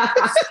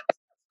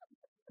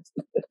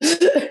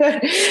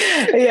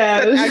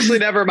 Yeah. Actually,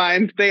 never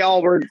mind. They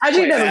all were.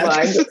 Actually, never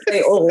mind.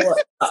 They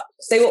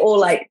were all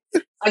like,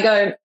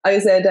 I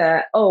said,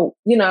 I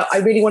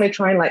really want to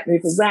try and like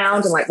move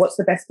around and like, what's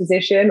the best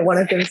position? One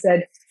of them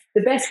said,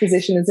 the best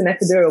position is an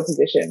epidural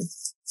position.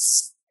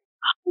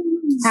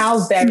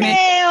 How very.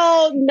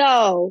 Hell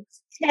no.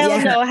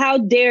 Hell no, how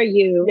dare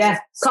you? Yeah.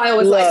 Kyle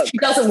was like, she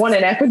doesn't want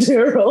an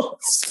epidural.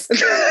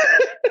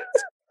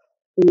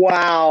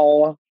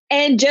 Wow.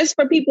 And just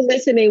for people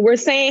listening, we're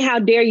saying how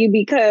dare you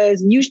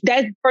because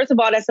first of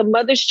all, that's a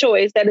mother's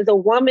choice. That is a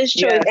woman's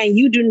choice. And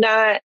you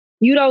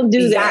don't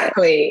do that.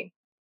 Exactly.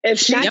 If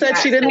she said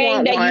she didn't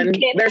want one,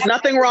 there's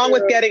nothing wrong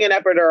with getting an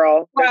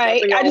epidural.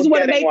 Right. I just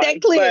want to make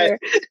that clear.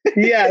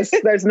 Yes,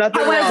 there's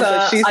nothing wrong.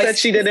 But she said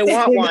she didn't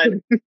want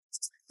one.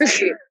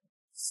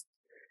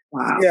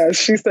 Wow. Yeah,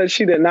 she said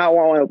she did not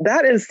want one.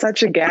 That is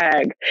such a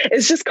gag.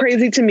 It's just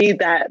crazy to me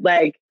that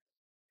like,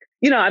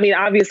 I mean,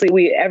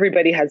 obviously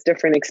everybody has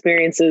different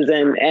experiences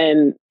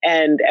and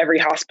every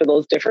hospital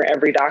is different.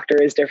 Every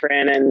doctor is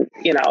different. And,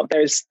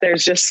 there's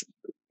just,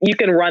 you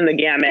can run the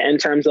gamut in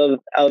terms of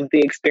the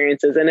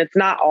experiences. And it's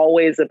not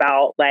always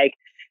about like,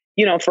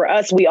 for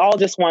us, we all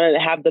just wanted to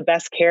have the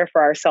best care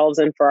for ourselves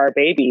and for our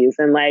babies.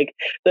 And like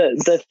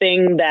the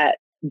thing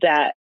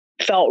that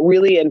felt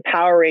really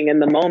empowering in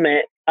the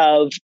moment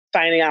of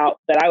finding out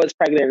that I was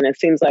pregnant, and it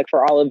seems like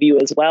for all of you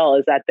as well,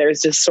 is that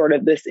there's just sort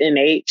of this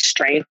innate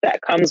strength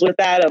that comes with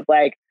that of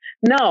like,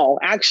 no,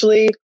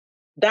 actually,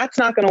 that's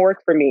not going to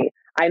work for me.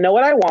 I know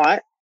what I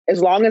want.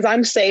 As long as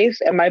I'm safe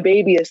and my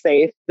baby is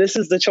safe, this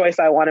is the choice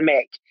I want to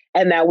make.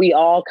 And that we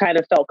all kind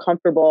of felt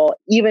comfortable,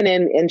 even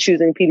in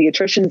choosing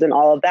pediatricians and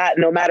all of that,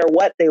 no matter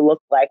what they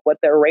looked like, what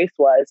their race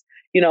was.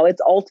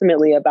 It's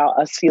ultimately about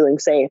us feeling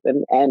safe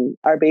and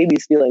our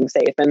babies feeling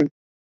safe. And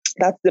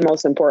that's the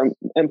most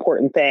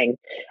important thing.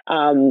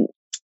 And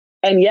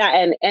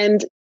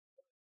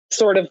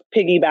sort of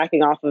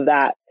piggybacking off of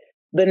that,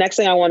 the next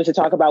thing I wanted to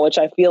talk about, which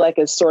I feel like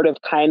is sort of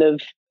kind of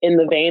in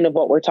the vein of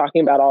what we're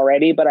talking about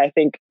already, but I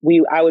think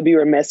I would be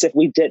remiss if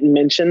we didn't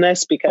mention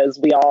this, because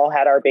we all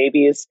had our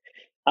babies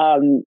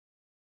in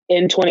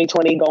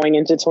 2020 going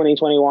into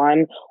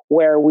 2021,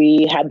 where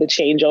we had the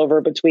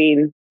changeover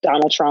between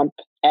Donald Trump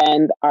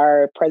and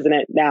our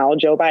president now,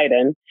 Joe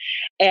Biden,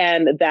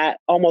 and that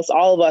almost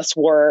all of us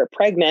were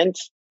pregnant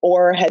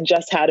or had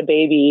just had a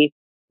baby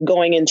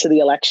going into the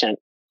election.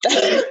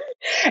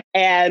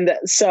 And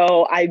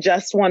so I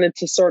just wanted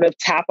to sort of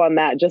tap on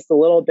that just a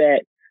little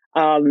bit,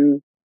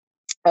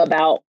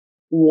 about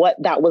what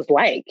that was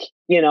like.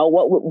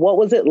 What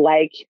was it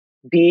like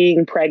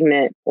being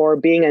pregnant or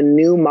being a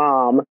new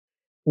mom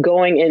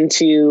going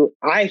into,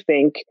 I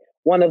think,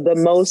 one of the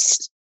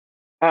most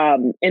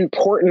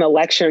important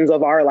elections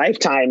of our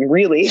lifetime,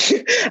 really,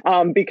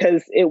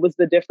 because it was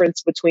the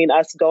difference between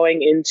us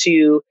going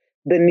into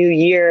the new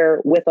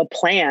year with a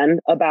plan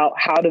about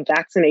how to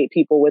vaccinate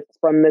people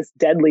from this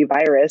deadly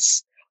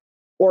virus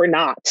or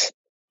not.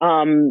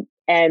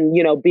 And,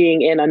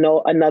 being in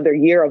another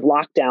year of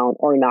lockdown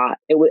or not.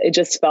 It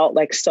just felt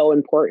like so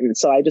important.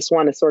 So I just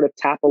want to sort of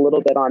tap a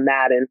little bit on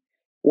that and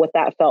what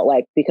that felt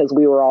like, because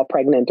we were all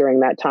pregnant during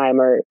that time,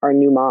 or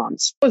new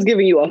moms. I was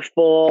giving you a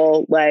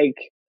full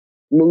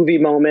movie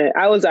moment.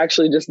 I was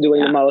actually just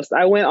doing the most.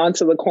 I went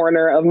onto the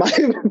corner of my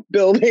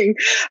building.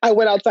 I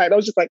went outside. I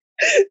was just like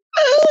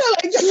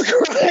just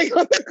crying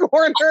on the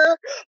corner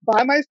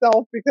by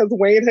myself, because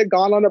Wayne had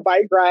gone on a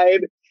bike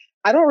ride.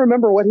 I don't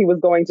remember what he was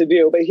going to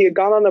do, but he had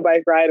gone on a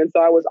bike ride. And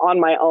so I was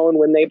on my own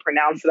when they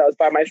pronounced that I was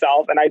by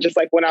myself. And I just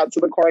went out to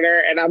the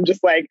corner, and I'm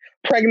just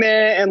pregnant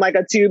and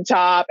a tube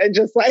top, and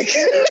just crying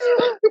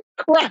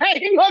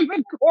on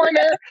the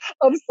corner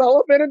of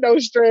Sullivan and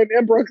Nostrand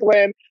in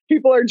Brooklyn.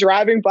 People are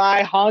driving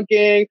by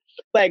honking.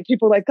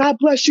 People are like, God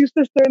bless you,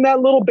 sister, and that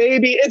little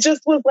baby. It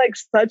just was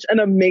such an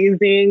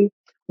amazing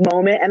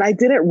moment. And I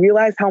didn't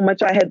realize how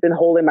much I had been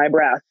holding my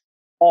breath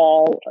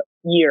all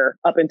year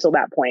up until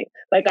that point.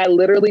 I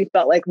literally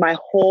felt like my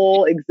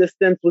whole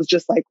existence was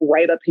just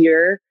right up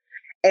here.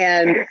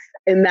 And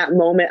in that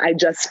moment, I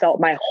just felt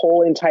my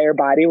whole entire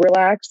body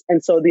relax.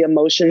 And so the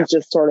emotions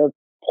just sort of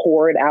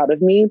poured out of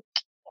me,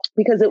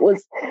 because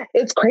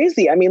it's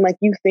crazy. I mean,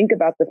 you think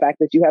about the fact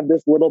that you have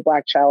this little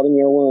Black child in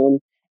your womb,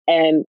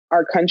 and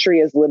our country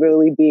is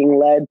literally being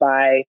led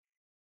by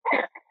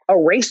a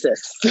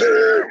racist.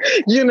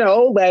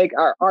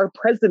 Our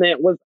president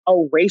is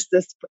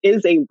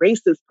a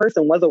racist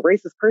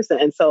person.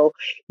 And so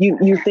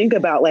you think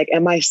about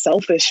am I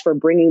selfish for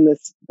bringing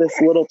this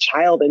little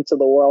child into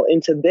the world,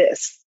 into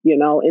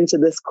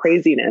this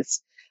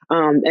craziness?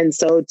 And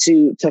so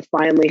to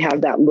finally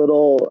have that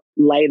little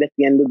light at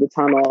the end of the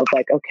tunnel of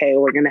okay,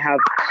 we're going to have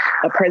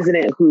a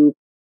president who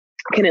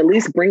can at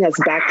least bring us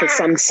back to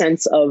some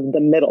sense of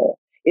the middle.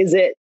 Is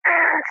it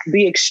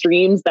the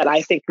extremes that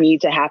I think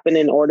need to happen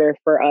in order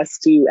for us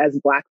to, as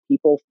Black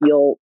people,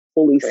 feel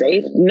fully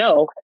safe?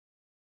 No.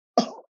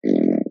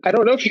 I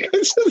don't know if you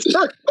guys just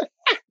heard that.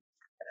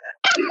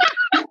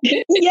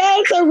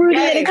 Yes, a Rudy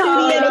and a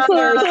Cootie and a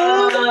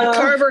Poo.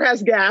 Carver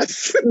has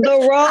gas.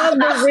 The raw,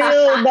 the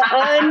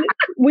real,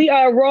 we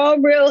are raw,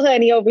 real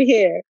honey over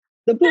here.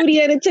 The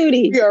Pootie and a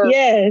Tootie.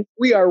 Yes.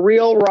 We are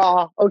real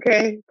raw,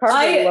 okay?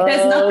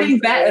 There's nothing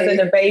better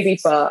than a baby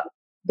fart.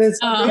 There's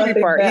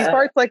baby fart. He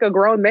farts like a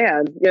grown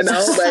man,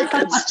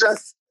 it's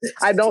just,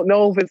 I don't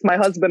know if it's my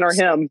husband or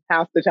him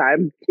half the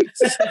time.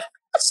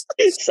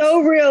 It's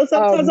so real.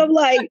 Sometimes I'm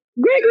like,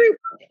 Gregory,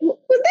 was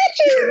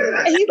that you?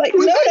 And he's like,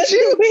 no, that's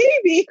your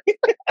baby.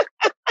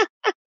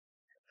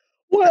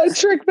 What a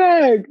trick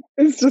bag.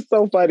 It's just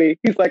so funny.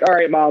 He's like, all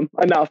right, mom,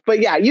 enough.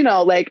 But yeah,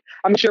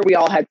 I'm sure we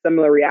all had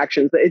similar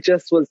reactions. It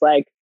just was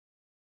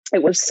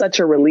it was such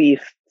a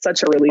relief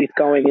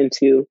going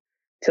into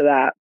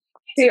that.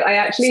 I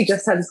actually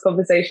just had this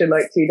conversation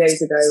 2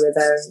 days ago with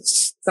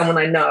someone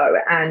I know,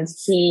 and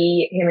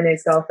him and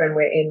his girlfriend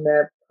were in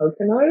the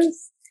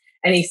Poconos,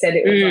 and he said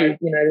it was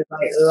there's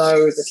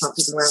loads of Trump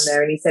people around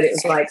there, and he said it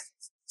was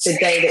the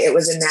day that it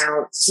was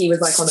announced, he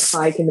was on a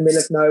hike in the middle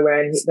of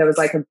nowhere, and there was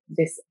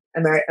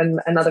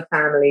another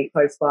family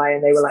close by,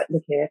 and they were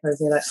looking at it and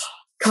they were like,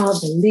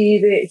 can't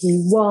believe it,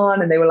 he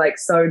won. And they were like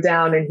so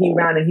down, and he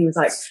ran and he was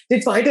like,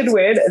 did Biden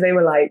win? And they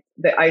were like,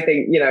 I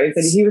think, you know,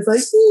 he was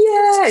like,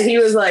 yeah, he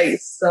was like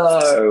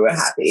so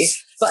happy.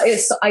 But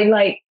I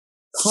like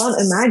can't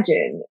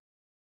imagine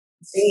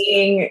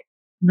being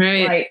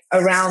like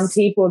around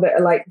people that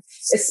are like,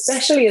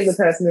 especially as a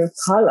person of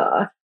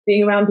color,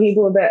 being around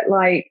people that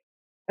like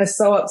are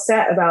so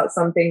upset about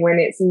something when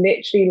it's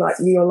literally like,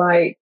 you're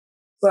like,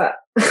 but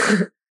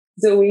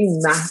do we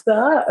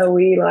matter? Are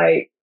we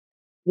like,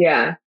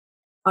 yeah.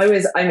 I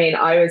was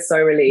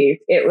so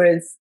relieved. I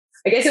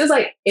guess it was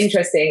like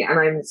interesting, and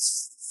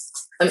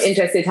I'm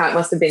interested how it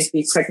must have been to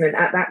be pregnant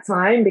at that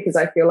time, because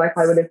I feel like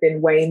I would have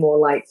been way more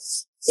like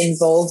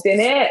involved in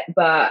it.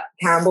 But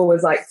Campbell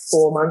was like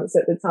 4 months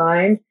at the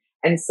time.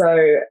 And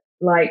so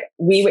like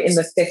we were in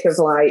the thick of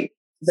like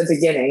the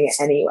beginning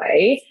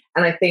anyway.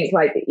 And I think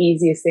like the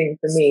easiest thing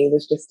for me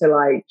was just to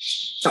like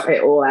shut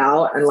it all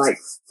out and like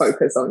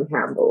focus on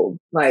Campbell.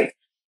 Like,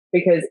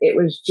 because it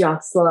was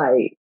just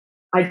like,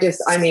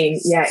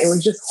 it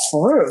was just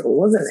horrible,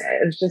 wasn't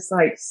it? It was just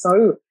like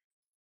so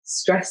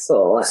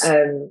stressful.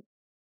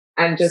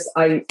 And just,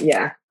 I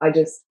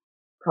just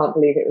can't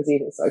believe it was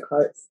even so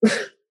close.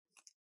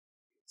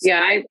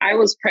 Yeah, I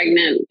was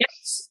pregnant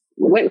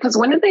because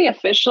when did they I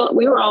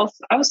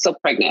was still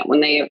pregnant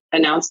when they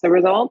announced the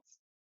results.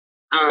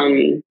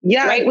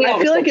 Yeah, right?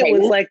 I feel like it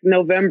was like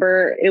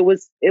November. It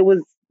was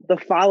the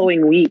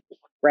following week,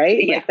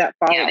 right? Yeah. Like that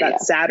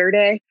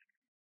Saturday.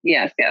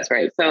 Yes,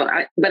 right. So,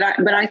 I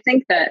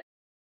think that,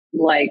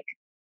 like,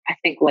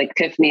 like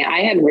Tiffany, I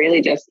had really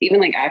just, even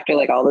like after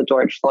like all the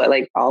George Floyd,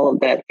 like all of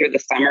that through the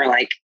summer,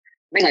 like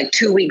I think like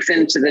 2 weeks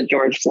into the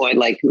George Floyd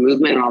like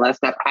movement and all that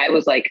stuff, I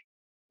was like,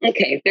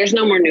 okay, there's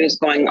no more news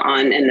going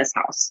on in this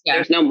house. Yeah.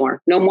 There's no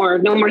more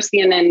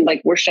CNN.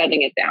 Like, we're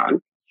shutting it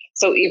down.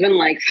 So even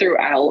like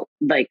throughout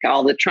like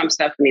all the Trump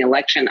stuff in the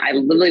election, I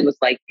literally was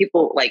like,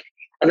 people like,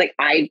 I was like,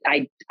 I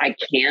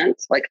can't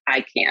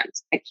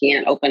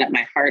open up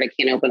my heart. I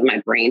can't open up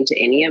my brain to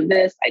any of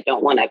this. I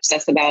don't want to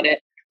obsess about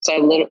it. So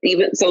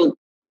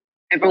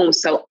everyone was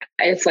so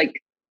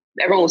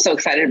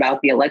excited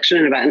about the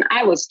election and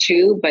I was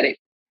too, but it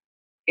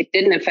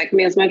didn't affect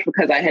me as much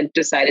because I had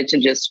decided to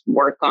just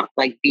work on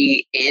like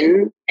be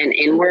in and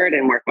inward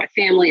and work my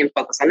family and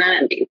focus on that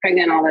and being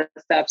pregnant and all that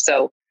stuff.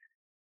 So,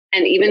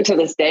 and even to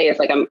this day, it's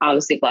like, I'm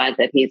obviously glad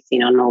that he's,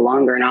 no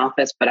longer in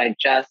office, but I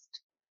just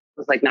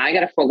was like, now I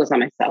got to focus on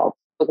myself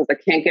because I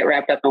can't get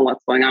wrapped up in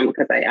what's going on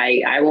because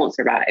I won't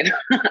survive.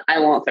 I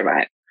won't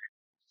survive.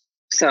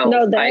 So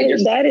no,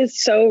 that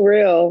is so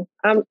real.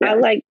 I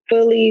like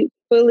fully,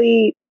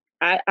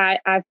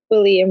 I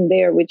fully am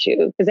there with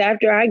you. Because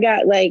after I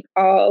got like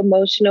all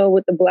emotional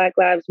with the Black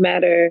Lives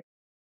Matter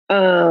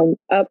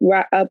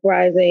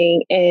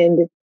uprising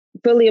and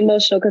fully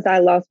emotional because I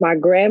lost my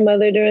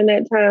grandmother during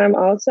that time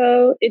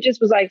also, it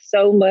just was like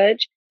so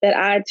much that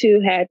I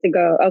too had to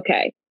go,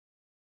 okay,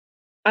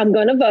 I'm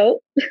going to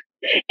vote.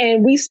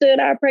 And we stood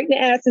our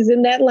pregnant asses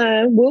in that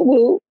line. Woo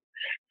woo.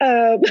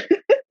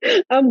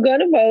 I'm going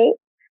to vote.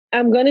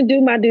 I'm going to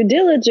do my due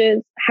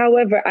diligence.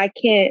 However, I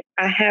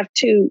have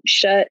to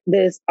shut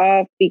this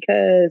off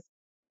because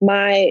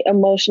my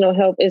emotional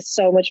health is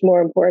so much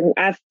more important.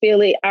 I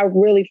feel it. I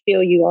really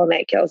feel you on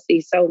that,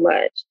 Kelsey, so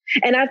much.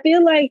 And I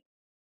feel like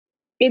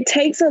it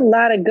takes a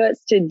lot of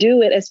guts to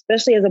do it,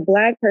 especially as a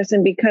Black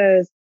person,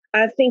 because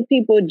I think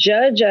people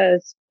judge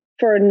us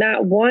for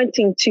not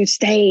wanting to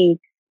stay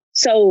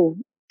so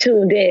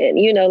tuned in,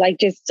 like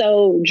just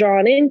so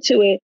drawn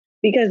into it,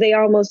 because they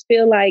almost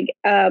feel like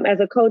as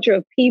a culture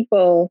of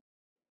people,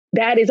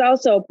 that is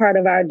also a part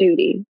of our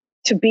duty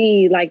to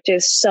be like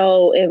just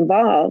so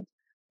involved.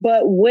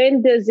 But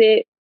when does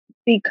it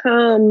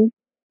become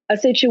a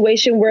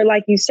situation where,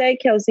 like you said,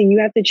 Kelsey, you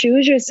have to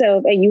choose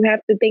yourself and you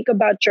have to think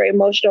about your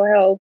emotional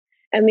health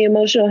and the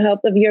emotional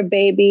health of your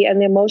baby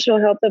and the emotional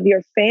health of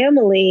your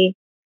family,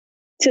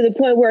 to the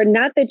point where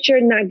not that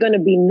you're not going to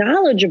be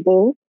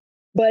knowledgeable,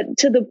 but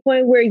to the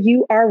point where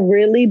you are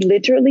really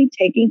literally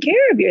taking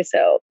care of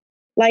yourself.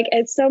 Like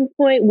at some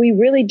point, we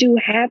really do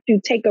have to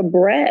take a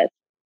breath.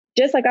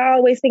 Just like I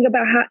always think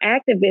about how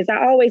activists,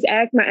 I always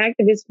ask my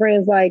activist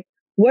friends, like,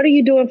 what are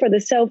you doing for the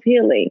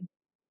self-healing?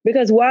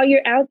 Because while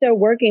you're out there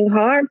working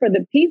hard for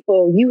the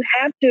people, you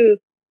have to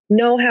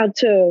know how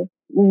to,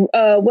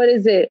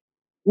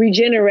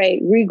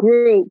 regenerate,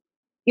 regroup,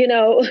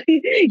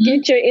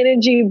 get your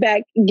energy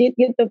back, get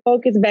the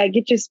focus back,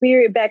 get your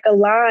spirit back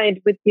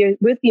aligned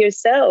with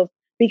yourself,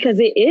 because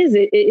it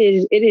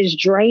is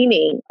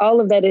draining.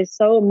 All of that is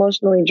so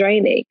emotionally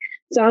draining.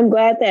 So I'm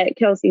glad that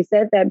Kelsey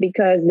said that,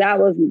 because that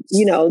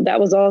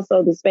was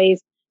also the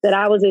space that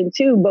I was in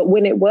too. But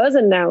when it was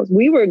announced,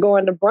 we were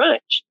going to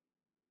brunch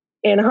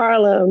in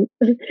Harlem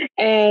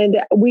and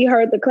we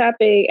heard the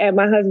clapping and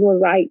my husband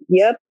was like,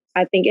 yep,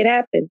 I think it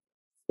happened.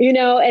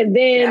 And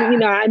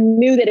then, I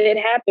knew that it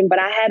happened, but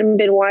I hadn't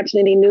been watching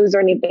any news or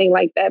anything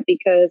like that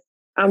because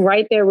I'm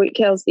right there with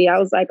Kelsey. I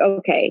was like,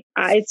 okay,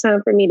 it's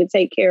time for me to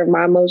take care of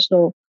my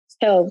emotional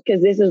health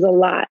because this is a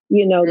lot.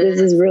 This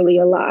is really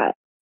a lot.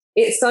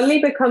 It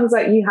suddenly becomes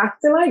like you have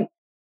to like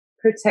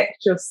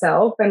protect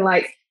yourself. And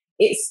like,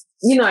 it's,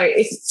 you know,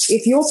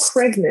 if you're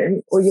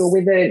pregnant or you're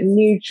with a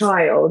new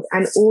child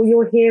and all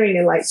you're hearing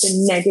are like the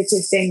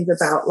negative things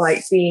about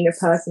like being a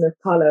person of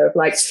color, of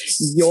like,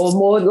 you're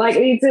more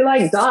likely to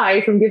like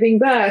die from giving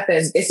birth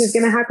and this is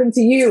going to happen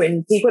to you.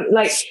 And people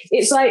like,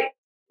 it's like,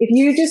 if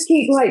you just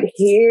keep like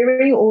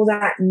hearing all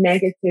that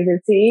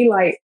negativity,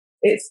 like,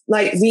 it's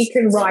like we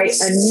can write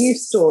a new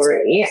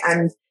story.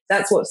 And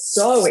that's what's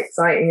so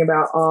exciting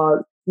about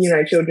our, you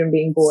know, children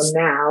being born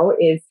now,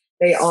 is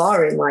they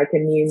are in like a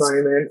new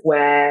moment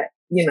where,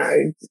 you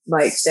know,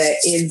 like there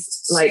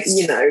is like,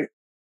 you know,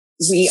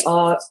 we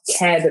are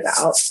cared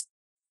about.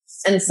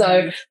 And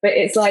so, but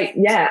it's like,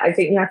 yeah, I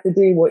think you have to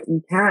do what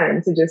you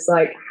can to just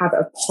like have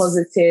a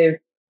positive,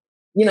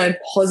 you know,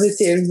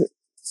 positive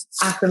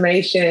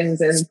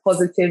affirmations and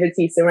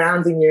positivity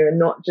surrounding you, and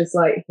not just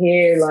like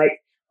hear like,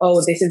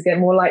 oh, this is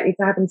more likely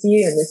to happen to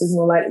you and this is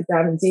more likely to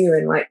happen to you.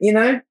 And like, you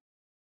know?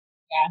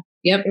 Yeah.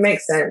 Yep. It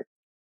makes sense.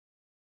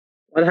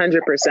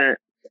 100%.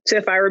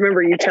 Tiff, I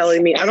remember you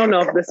telling me, I don't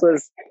know if this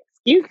was,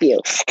 excuse you.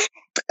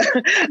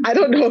 I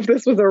don't know if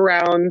this was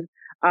around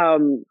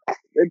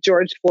the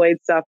George Floyd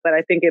stuff, but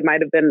I think it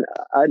might have been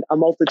a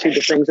multitude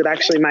of things. It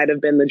actually might have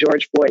been the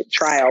George Floyd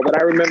trial.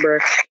 But I remember,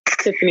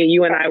 Tiffany,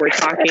 you and I were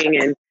talking,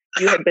 and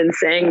you had been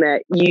saying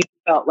that you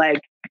felt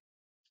like,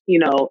 you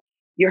know,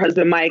 your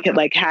husband Mike had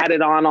like had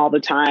it on all the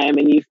time,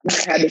 and you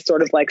had to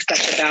sort of like set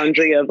the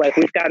boundary of like,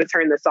 we've got to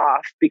turn this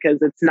off because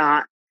it's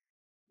not,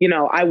 you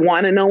know, I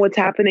want to know what's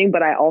happening,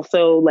 but I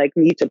also like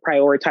need to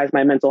prioritize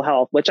my mental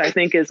health, which I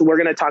think is, we're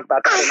going to talk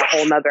about that in a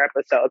whole nother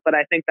episode. But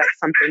I think that's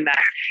something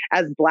that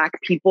as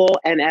Black people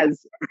and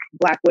as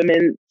Black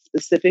women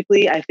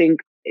specifically, I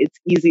think it's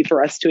easy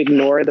for us to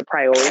ignore the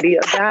priority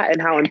of that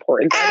and how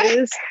important that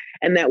is.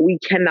 And that we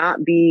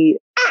cannot be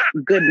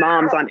good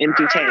moms on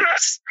empty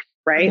tanks,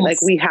 right? Yes.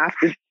 Like we have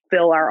to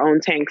fill our own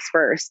tanks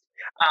first.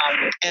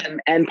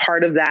 And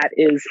part of that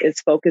is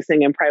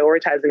focusing and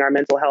prioritizing our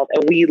mental health.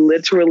 And we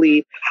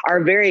literally,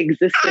 our very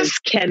existence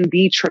can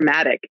be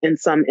traumatic in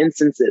some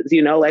instances,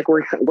 you know, like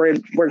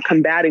we're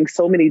combating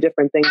so many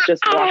different things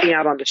just walking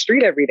out on the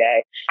street every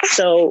day.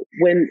 So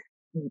when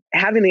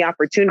having the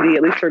opportunity,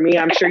 at least for me,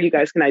 I'm sure you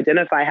guys can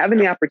identify, having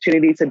the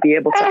opportunity to be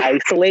able to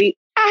isolate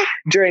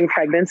during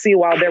pregnancy,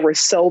 while there were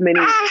so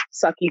many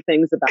sucky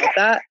things about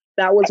that,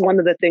 that was one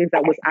of the things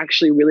that was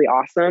actually really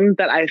awesome,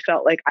 that I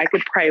felt like I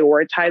could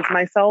prioritize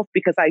myself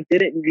because I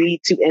didn't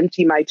need to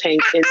empty my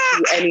tank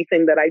into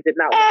anything that I did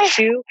not want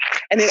to.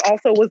 And it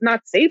also was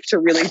not safe to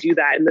really do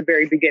that in the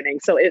very beginning.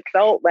 So it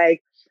felt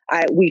like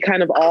we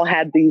kind of all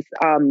had these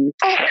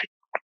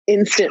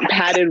instant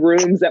padded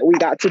rooms that we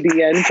got to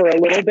be in for a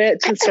little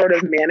bit to sort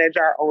of manage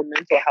our own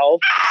mental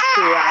health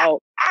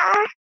throughout,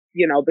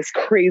 you know, this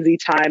crazy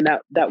time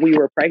that we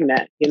were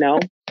pregnant, you know?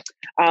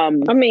 I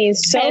mean,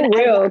 so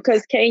real,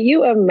 because can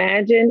you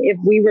imagine if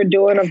we were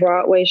doing a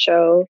Broadway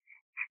show,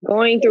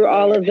 going through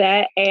all of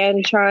that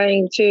and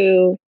trying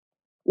to,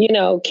 you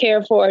know,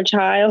 care for a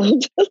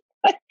child?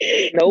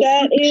 Nope.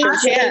 That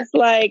is just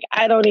like,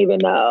 I don't even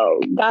know.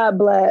 God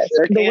bless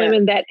the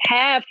women that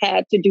have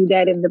had to do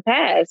that in the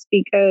past,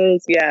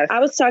 because I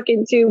was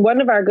talking to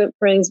one of our good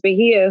friends,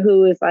 Bahia,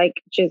 who is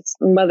like just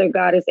mother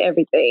goddess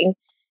everything.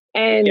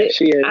 And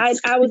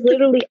I was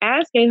literally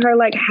asking her,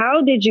 like,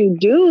 how did you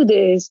do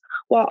this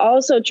while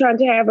also trying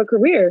to have a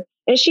career?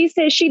 And she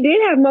said she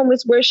did have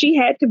moments where she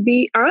had to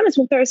be honest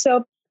with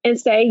herself and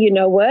say, you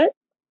know what?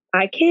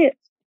 I can't.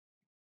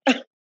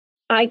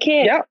 I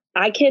can't. Yep.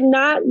 I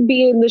cannot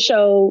be in the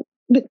show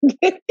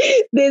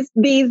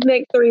these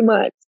next 3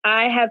 months.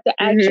 I have to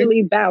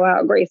actually bow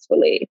out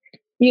gracefully.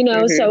 You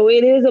know, so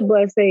it is a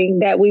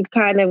blessing that we've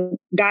kind of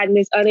gotten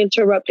this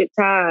uninterrupted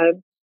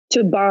time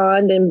to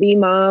bond and be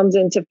moms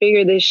and to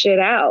figure this shit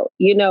out.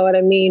 You know what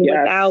I mean? Yes.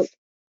 Without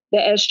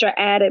the extra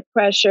added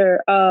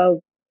pressure of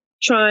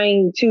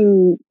trying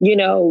to, you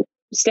know,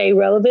 stay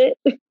relevant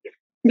and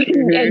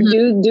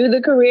do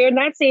the career.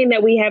 Not saying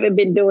that we haven't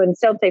been doing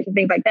self-tapes and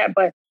things like that,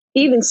 but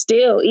even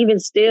still,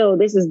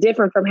 this is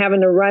different from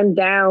having to run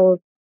down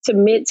to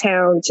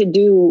Midtown to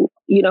do,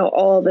 you know,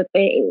 all the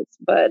things.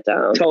 But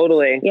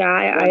totally. Yeah,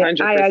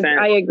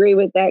 I agree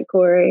with that,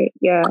 Corey.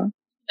 Yeah.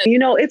 You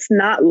know, it's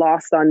not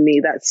lost on me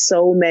that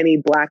so many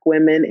Black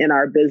women in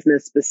our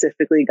business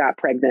specifically got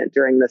pregnant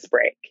during this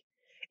break.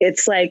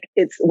 It's like,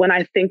 when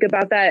I think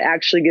about that, it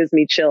actually gives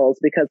me chills,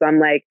 because I'm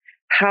like,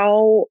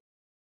 how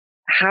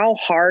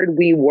hard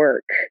we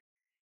work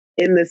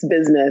in this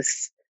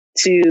business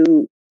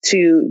to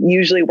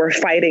usually we're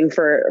fighting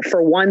for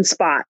one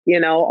spot.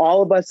 You know,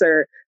 all of us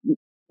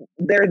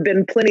there have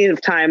been plenty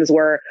of times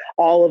where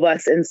all of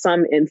us in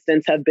some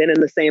instance have been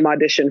in the same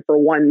audition for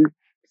one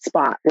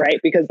spot, right?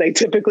 Because they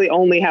typically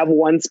only have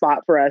one spot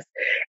for us.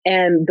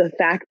 And the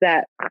fact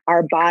that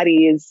our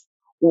bodies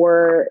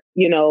were,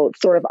 you know,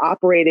 sort of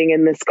operating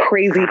in this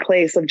crazy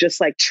place of just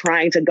like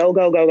trying to go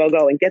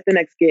and get the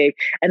next gig.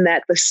 And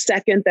that the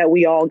second that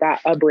we all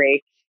got a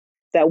break,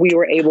 that we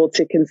were able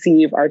to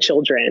conceive our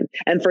children.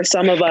 And for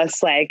some of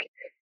us, like,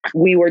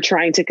 we were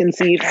trying to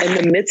conceive in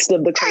the midst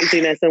of the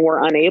craziness and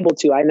we're unable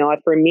to. I know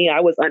for me,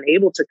 I was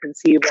unable to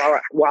conceive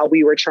while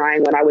we were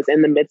trying when I was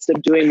in the midst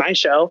of doing my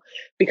show,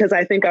 because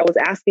I think I was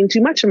asking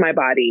too much of my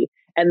body.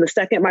 And the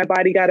second my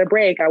body got a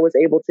break, I was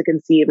able to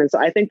conceive. And so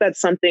I think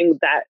that's something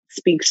that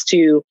speaks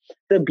to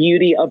the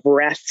beauty of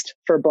rest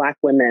for Black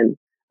women.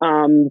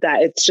 That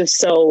it's just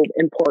so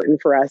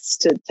important for us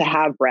to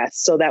have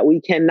rest so that we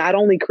can not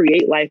only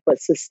create life, but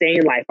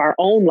sustain life, our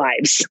own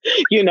lives,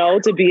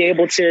 to be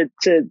able to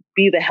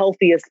be the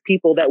healthiest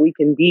people that we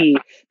can be,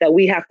 that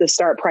we have to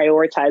start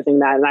prioritizing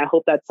that. And I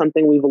hope that's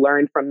something we've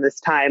learned from this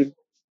time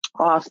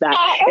off, that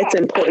it's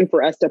important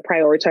for us to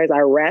prioritize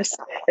our rest.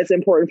 It's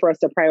important for us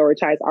to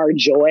prioritize our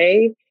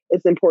joy.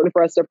 It's important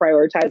for us to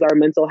prioritize our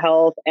mental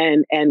health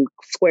and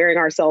squaring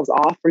ourselves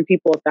off from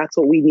people if that's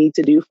what we need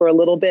to do for a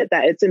little bit,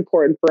 that it's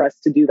important for us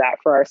to do that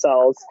for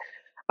ourselves.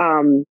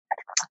 And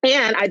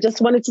I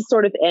just wanted to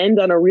sort of end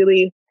on a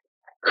really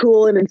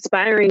cool and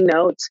inspiring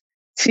note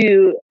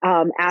to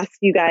ask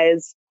you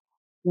guys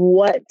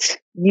what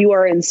you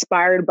are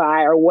inspired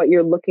by or what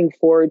you're looking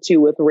forward to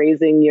with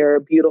raising your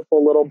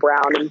beautiful little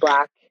brown and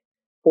Black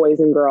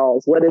boys and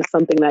girls. What is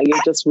something that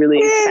you're just really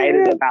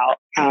excited about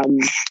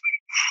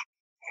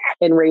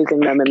in raising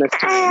them in this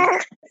time?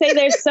 Say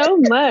there's so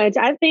much.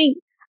 I think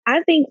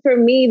for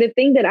me, the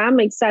thing that I'm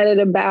excited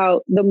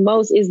about the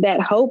most is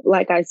that hope,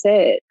 like I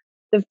said,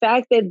 the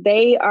fact that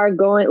they are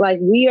going, like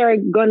we are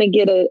going to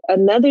get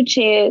another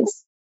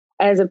chance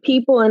as a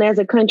people and as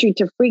a country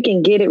to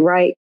freaking get it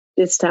right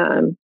this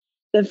time.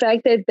 The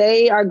fact that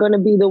they are going to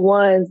be the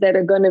ones that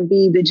are going to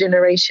be the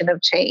generation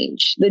of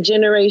change, the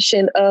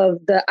generation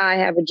of the I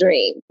have a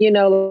dream,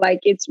 like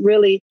it's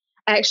really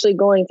actually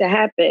going to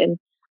happen.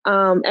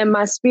 And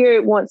my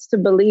spirit wants to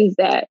believe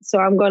that. So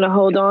I'm going to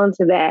hold on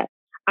to that.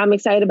 I'm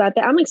excited about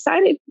that. I'm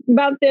excited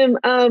about them.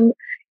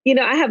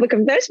 I have a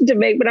confession to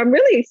make, but I'm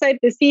really excited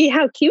to see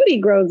how cute he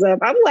grows up.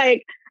 I'm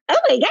like, oh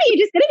my God, you're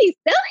just going to be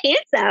so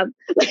handsome.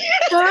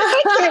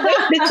 I can't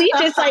wait to see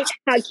just like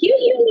how cute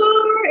you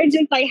are and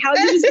just like how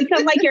you just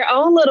become like your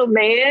own little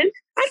man.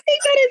 I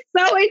think that is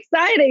so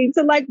exciting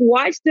to like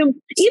watch them,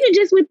 even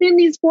just within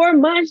these 4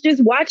 months,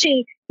 just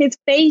watching his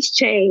face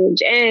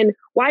change and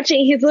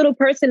watching his little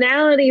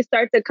personality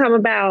start to come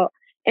about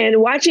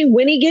and watching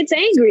when he gets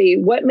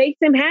angry, what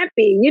makes him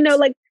happy,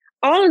 like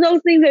all of those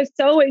things are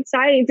so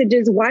exciting to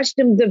just watch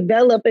them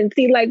develop and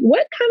see like,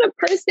 what kind of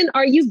person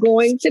are you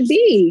going to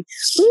be?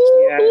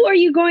 Who are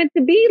you going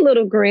to be,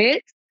 little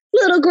Grant?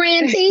 Little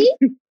Granty?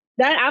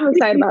 That I'm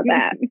excited about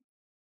that.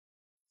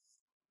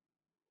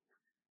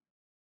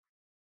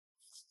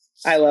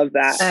 I love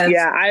that.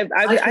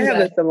 I have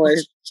a similar.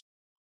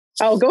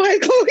 Oh, go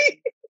ahead,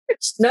 Chloe.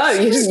 No,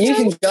 you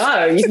can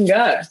go. You can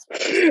go.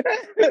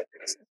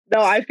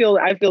 No, I feel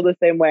the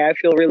same way. I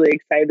feel really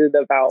excited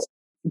about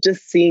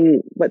just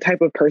seeing what type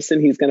of person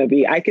he's going to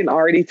be. I can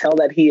already tell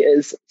that he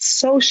is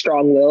so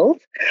strong-willed.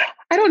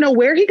 I don't know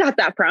where he got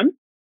that from.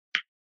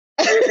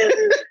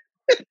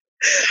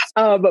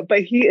 But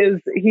he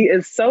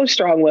is so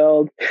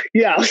strong-willed.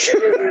 Yeah.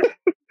 So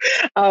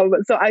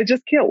I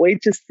just can't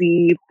wait to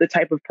see the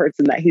type of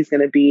person that he's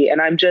going to be.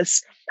 And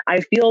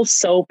I feel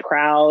so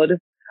proud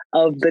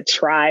of the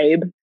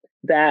tribe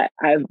that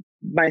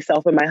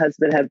myself and my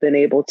husband have been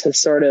able to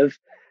sort of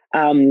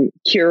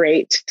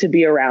curate to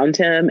be around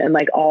him, and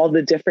like all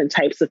the different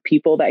types of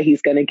people that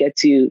he's going to get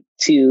to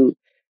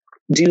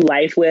do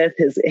life with,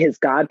 his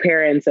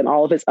godparents and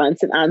all of his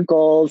aunts and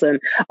uncles and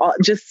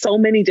just so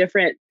many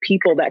different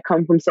people that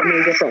come from so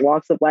many different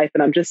walks of life.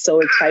 And I'm just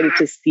so excited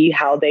to see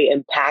how they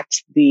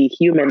impact the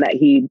human that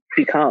he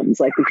becomes,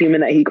 like the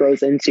human that he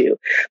grows into,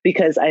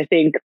 because I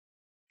think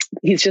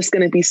he's just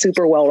going to be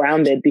super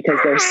well-rounded because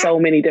there's so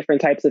many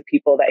different types of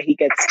people that he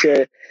gets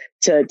to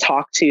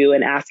talk to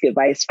and ask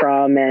advice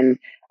from. And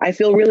I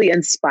feel really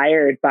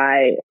inspired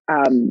by,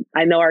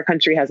 I know our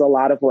country has a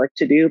lot of work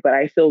to do, but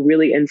I feel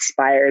really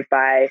inspired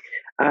by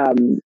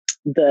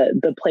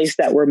the place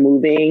that we're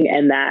moving,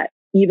 and that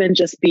even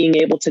just being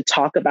able to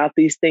talk about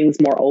these things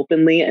more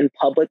openly in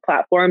public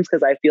platforms,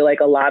 because I feel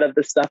like a lot of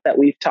the stuff that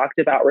we've talked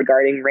about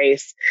regarding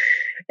race,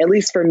 at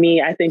least for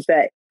me, I think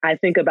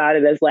about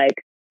it as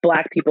like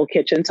Black people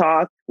kitchen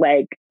talk,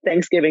 like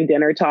Thanksgiving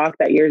dinner talk,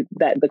 that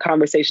the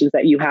conversations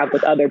that you have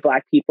with other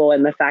Black people,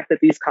 and the fact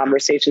that these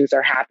conversations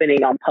are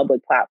happening on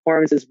public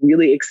platforms is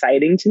really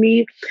exciting to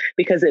me,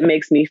 because it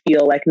makes me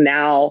feel like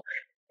now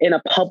in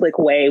a public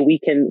way, we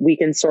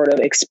can sort of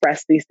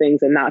express these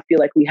things and not feel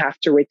like we have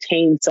to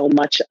retain so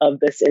much of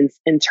this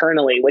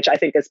internally, which I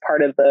think is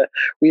part of the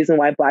reason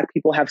why Black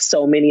people have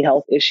so many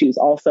health issues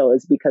also,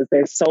 is because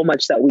there's so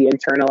much that we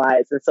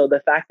internalize. And so the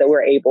fact that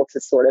we're able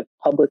to sort of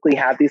publicly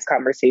have these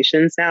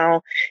conversations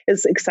now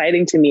is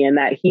exciting to me, and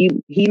that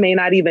he may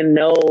not even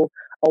know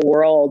a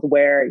world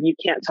where you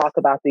can't talk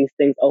about these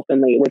things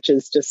openly, which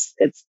is just,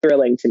 it's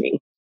thrilling to me.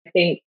 I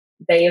think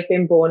they have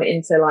been born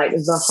into like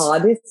the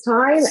hardest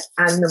time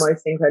and the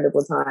most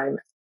incredible time,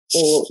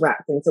 all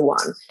wrapped into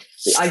one.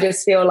 I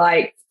just feel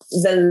like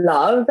the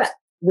love that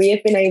we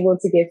have been able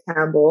to give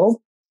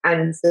Campbell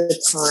and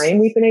the time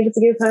we've been able to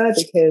give her,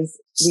 because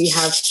we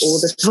have all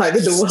the time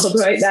in the world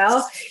right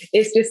now.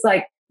 It's just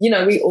like, you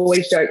know, we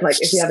always joke,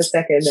 like, if we have a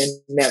second, then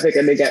never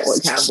going to get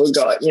what Campbell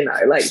got, you know,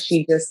 like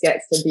she just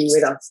gets to be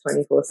with us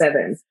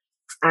 24/7.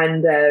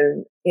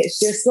 And it's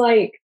just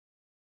like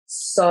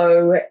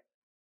so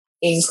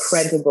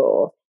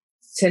incredible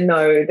to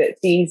know that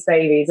these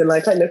babies, and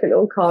like I look at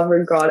little Carver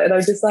and Grant and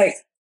I'm just like,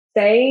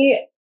 they're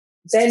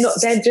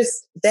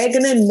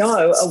gonna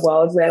know a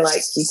world where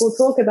like people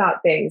talk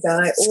about things.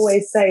 And I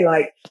always say,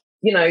 like,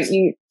 you know,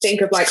 you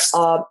think of like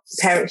our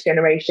parents'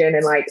 generation,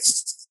 and like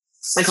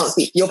I can't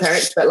speak for your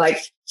parents, but like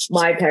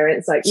my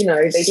parents, like, you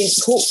know, they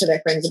didn't talk to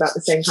their friends about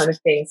the same kind of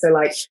thing. So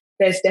like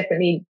there's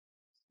definitely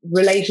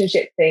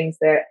relationship things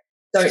that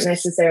don't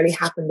necessarily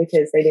happen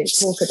because they didn't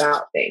talk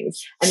about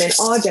things. And then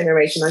our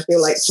generation, I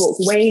feel like, talks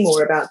way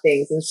more about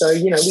things. And so,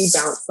 you know, we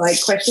bounce like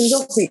questions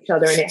off each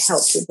other, and it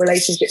helps with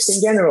relationships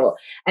in general.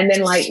 And then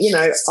like, you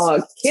know,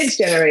 our kids'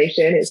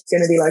 generation, it's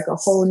going to be like a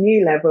whole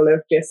new level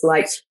of just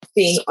like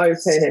being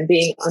open and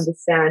being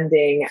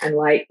understanding. And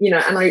like, you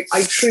know, and I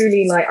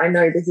truly like, I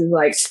know this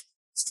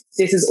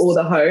is all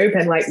the hope.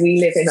 And like, we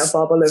live in a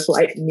bubble of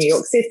like New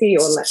York City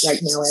or like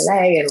now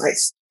LA, and like,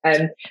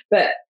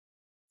 but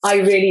I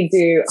really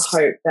do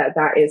hope that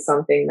that is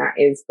something that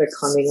is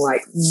becoming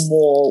like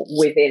more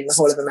within the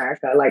whole of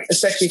America, like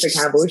especially for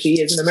Campbell.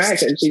 She is an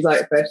American. She's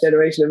like first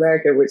generation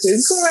American, which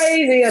is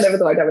crazy. I never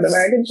thought I'd have an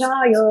American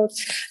child.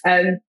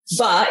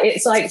 But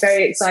it's like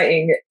very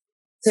exciting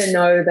to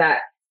know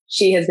that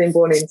she has been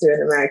born into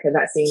an America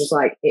that seems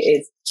like it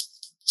is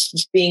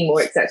being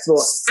more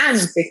acceptable.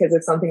 And because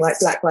of something like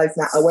Black Lives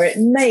Matter, where it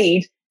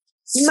made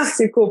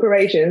massive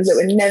corporations that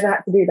would never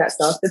have to do that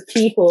stuff, the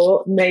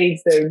people made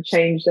them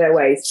change their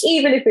ways.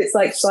 Even if it's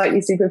like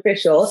slightly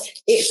superficial,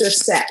 it's a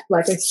step,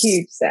 like a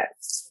huge step.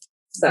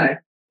 So,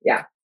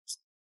 yeah.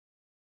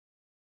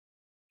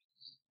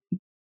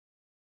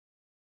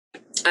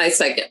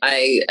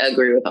 I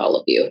agree with all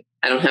of you.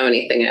 I don't have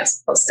anything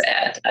else to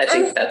add. I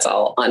think that's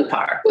all on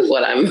par with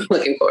what I'm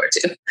looking forward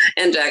to.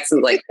 And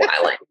Jackson's like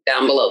whiling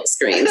down below the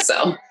screen,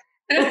 so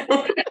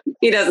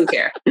he doesn't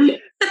care.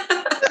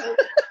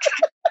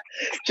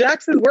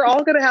 Jackson, we're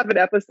all going to have an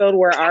episode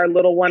where our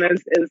little one is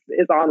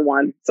on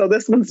one. So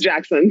this one's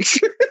Jackson's.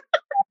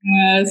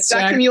 Yes,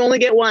 Jackson, you only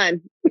get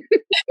one.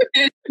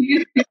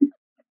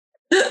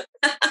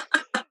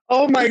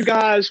 Oh my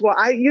gosh. Well,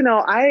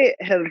 I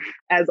have,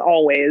 as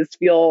always,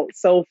 feel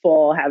so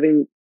full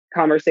having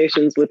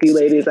conversations with you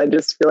ladies. I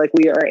just feel like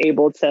we are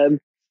able to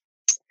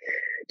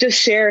just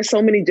share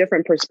so many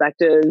different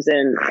perspectives.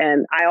 And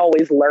I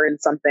always learn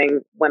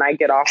something when I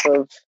get off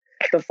of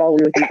the phone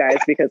with you guys,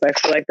 because I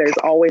feel like there's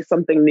always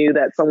something new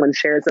that someone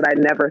shares that I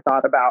never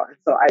thought about. And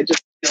so I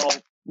just feel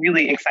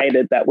really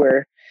excited that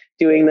we're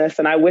doing this.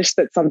 And I wish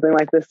that something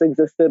like this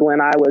existed when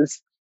I was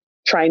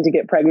trying to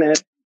get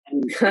pregnant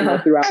and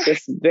throughout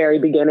this very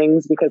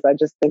beginnings, because I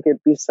just think it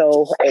would be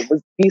so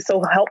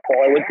helpful.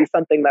 It would be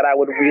something that I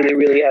would really,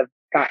 really have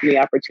gotten the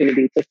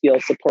opportunity to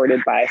feel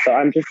supported by. So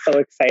I'm just so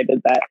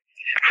excited that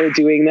we're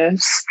doing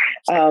this.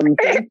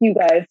 Thank you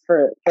guys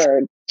for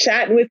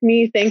chatting with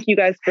me. Thank you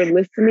guys for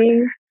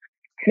listening.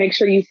 Make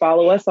sure you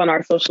follow us on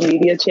our social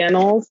media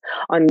channels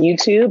on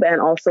YouTube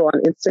and also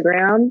on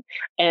Instagram.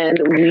 And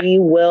we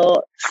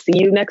will see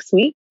you next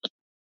week.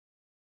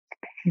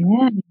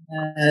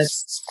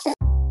 Yes.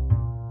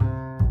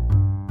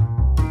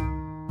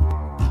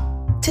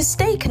 To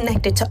stay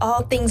connected to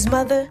all things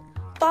mother,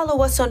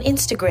 follow us on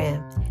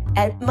Instagram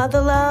at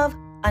motherlove_.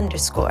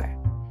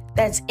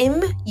 That's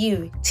MUTHALOVE_.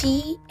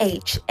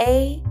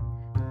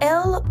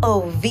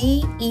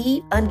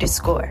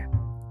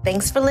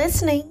 Thanks for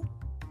listening.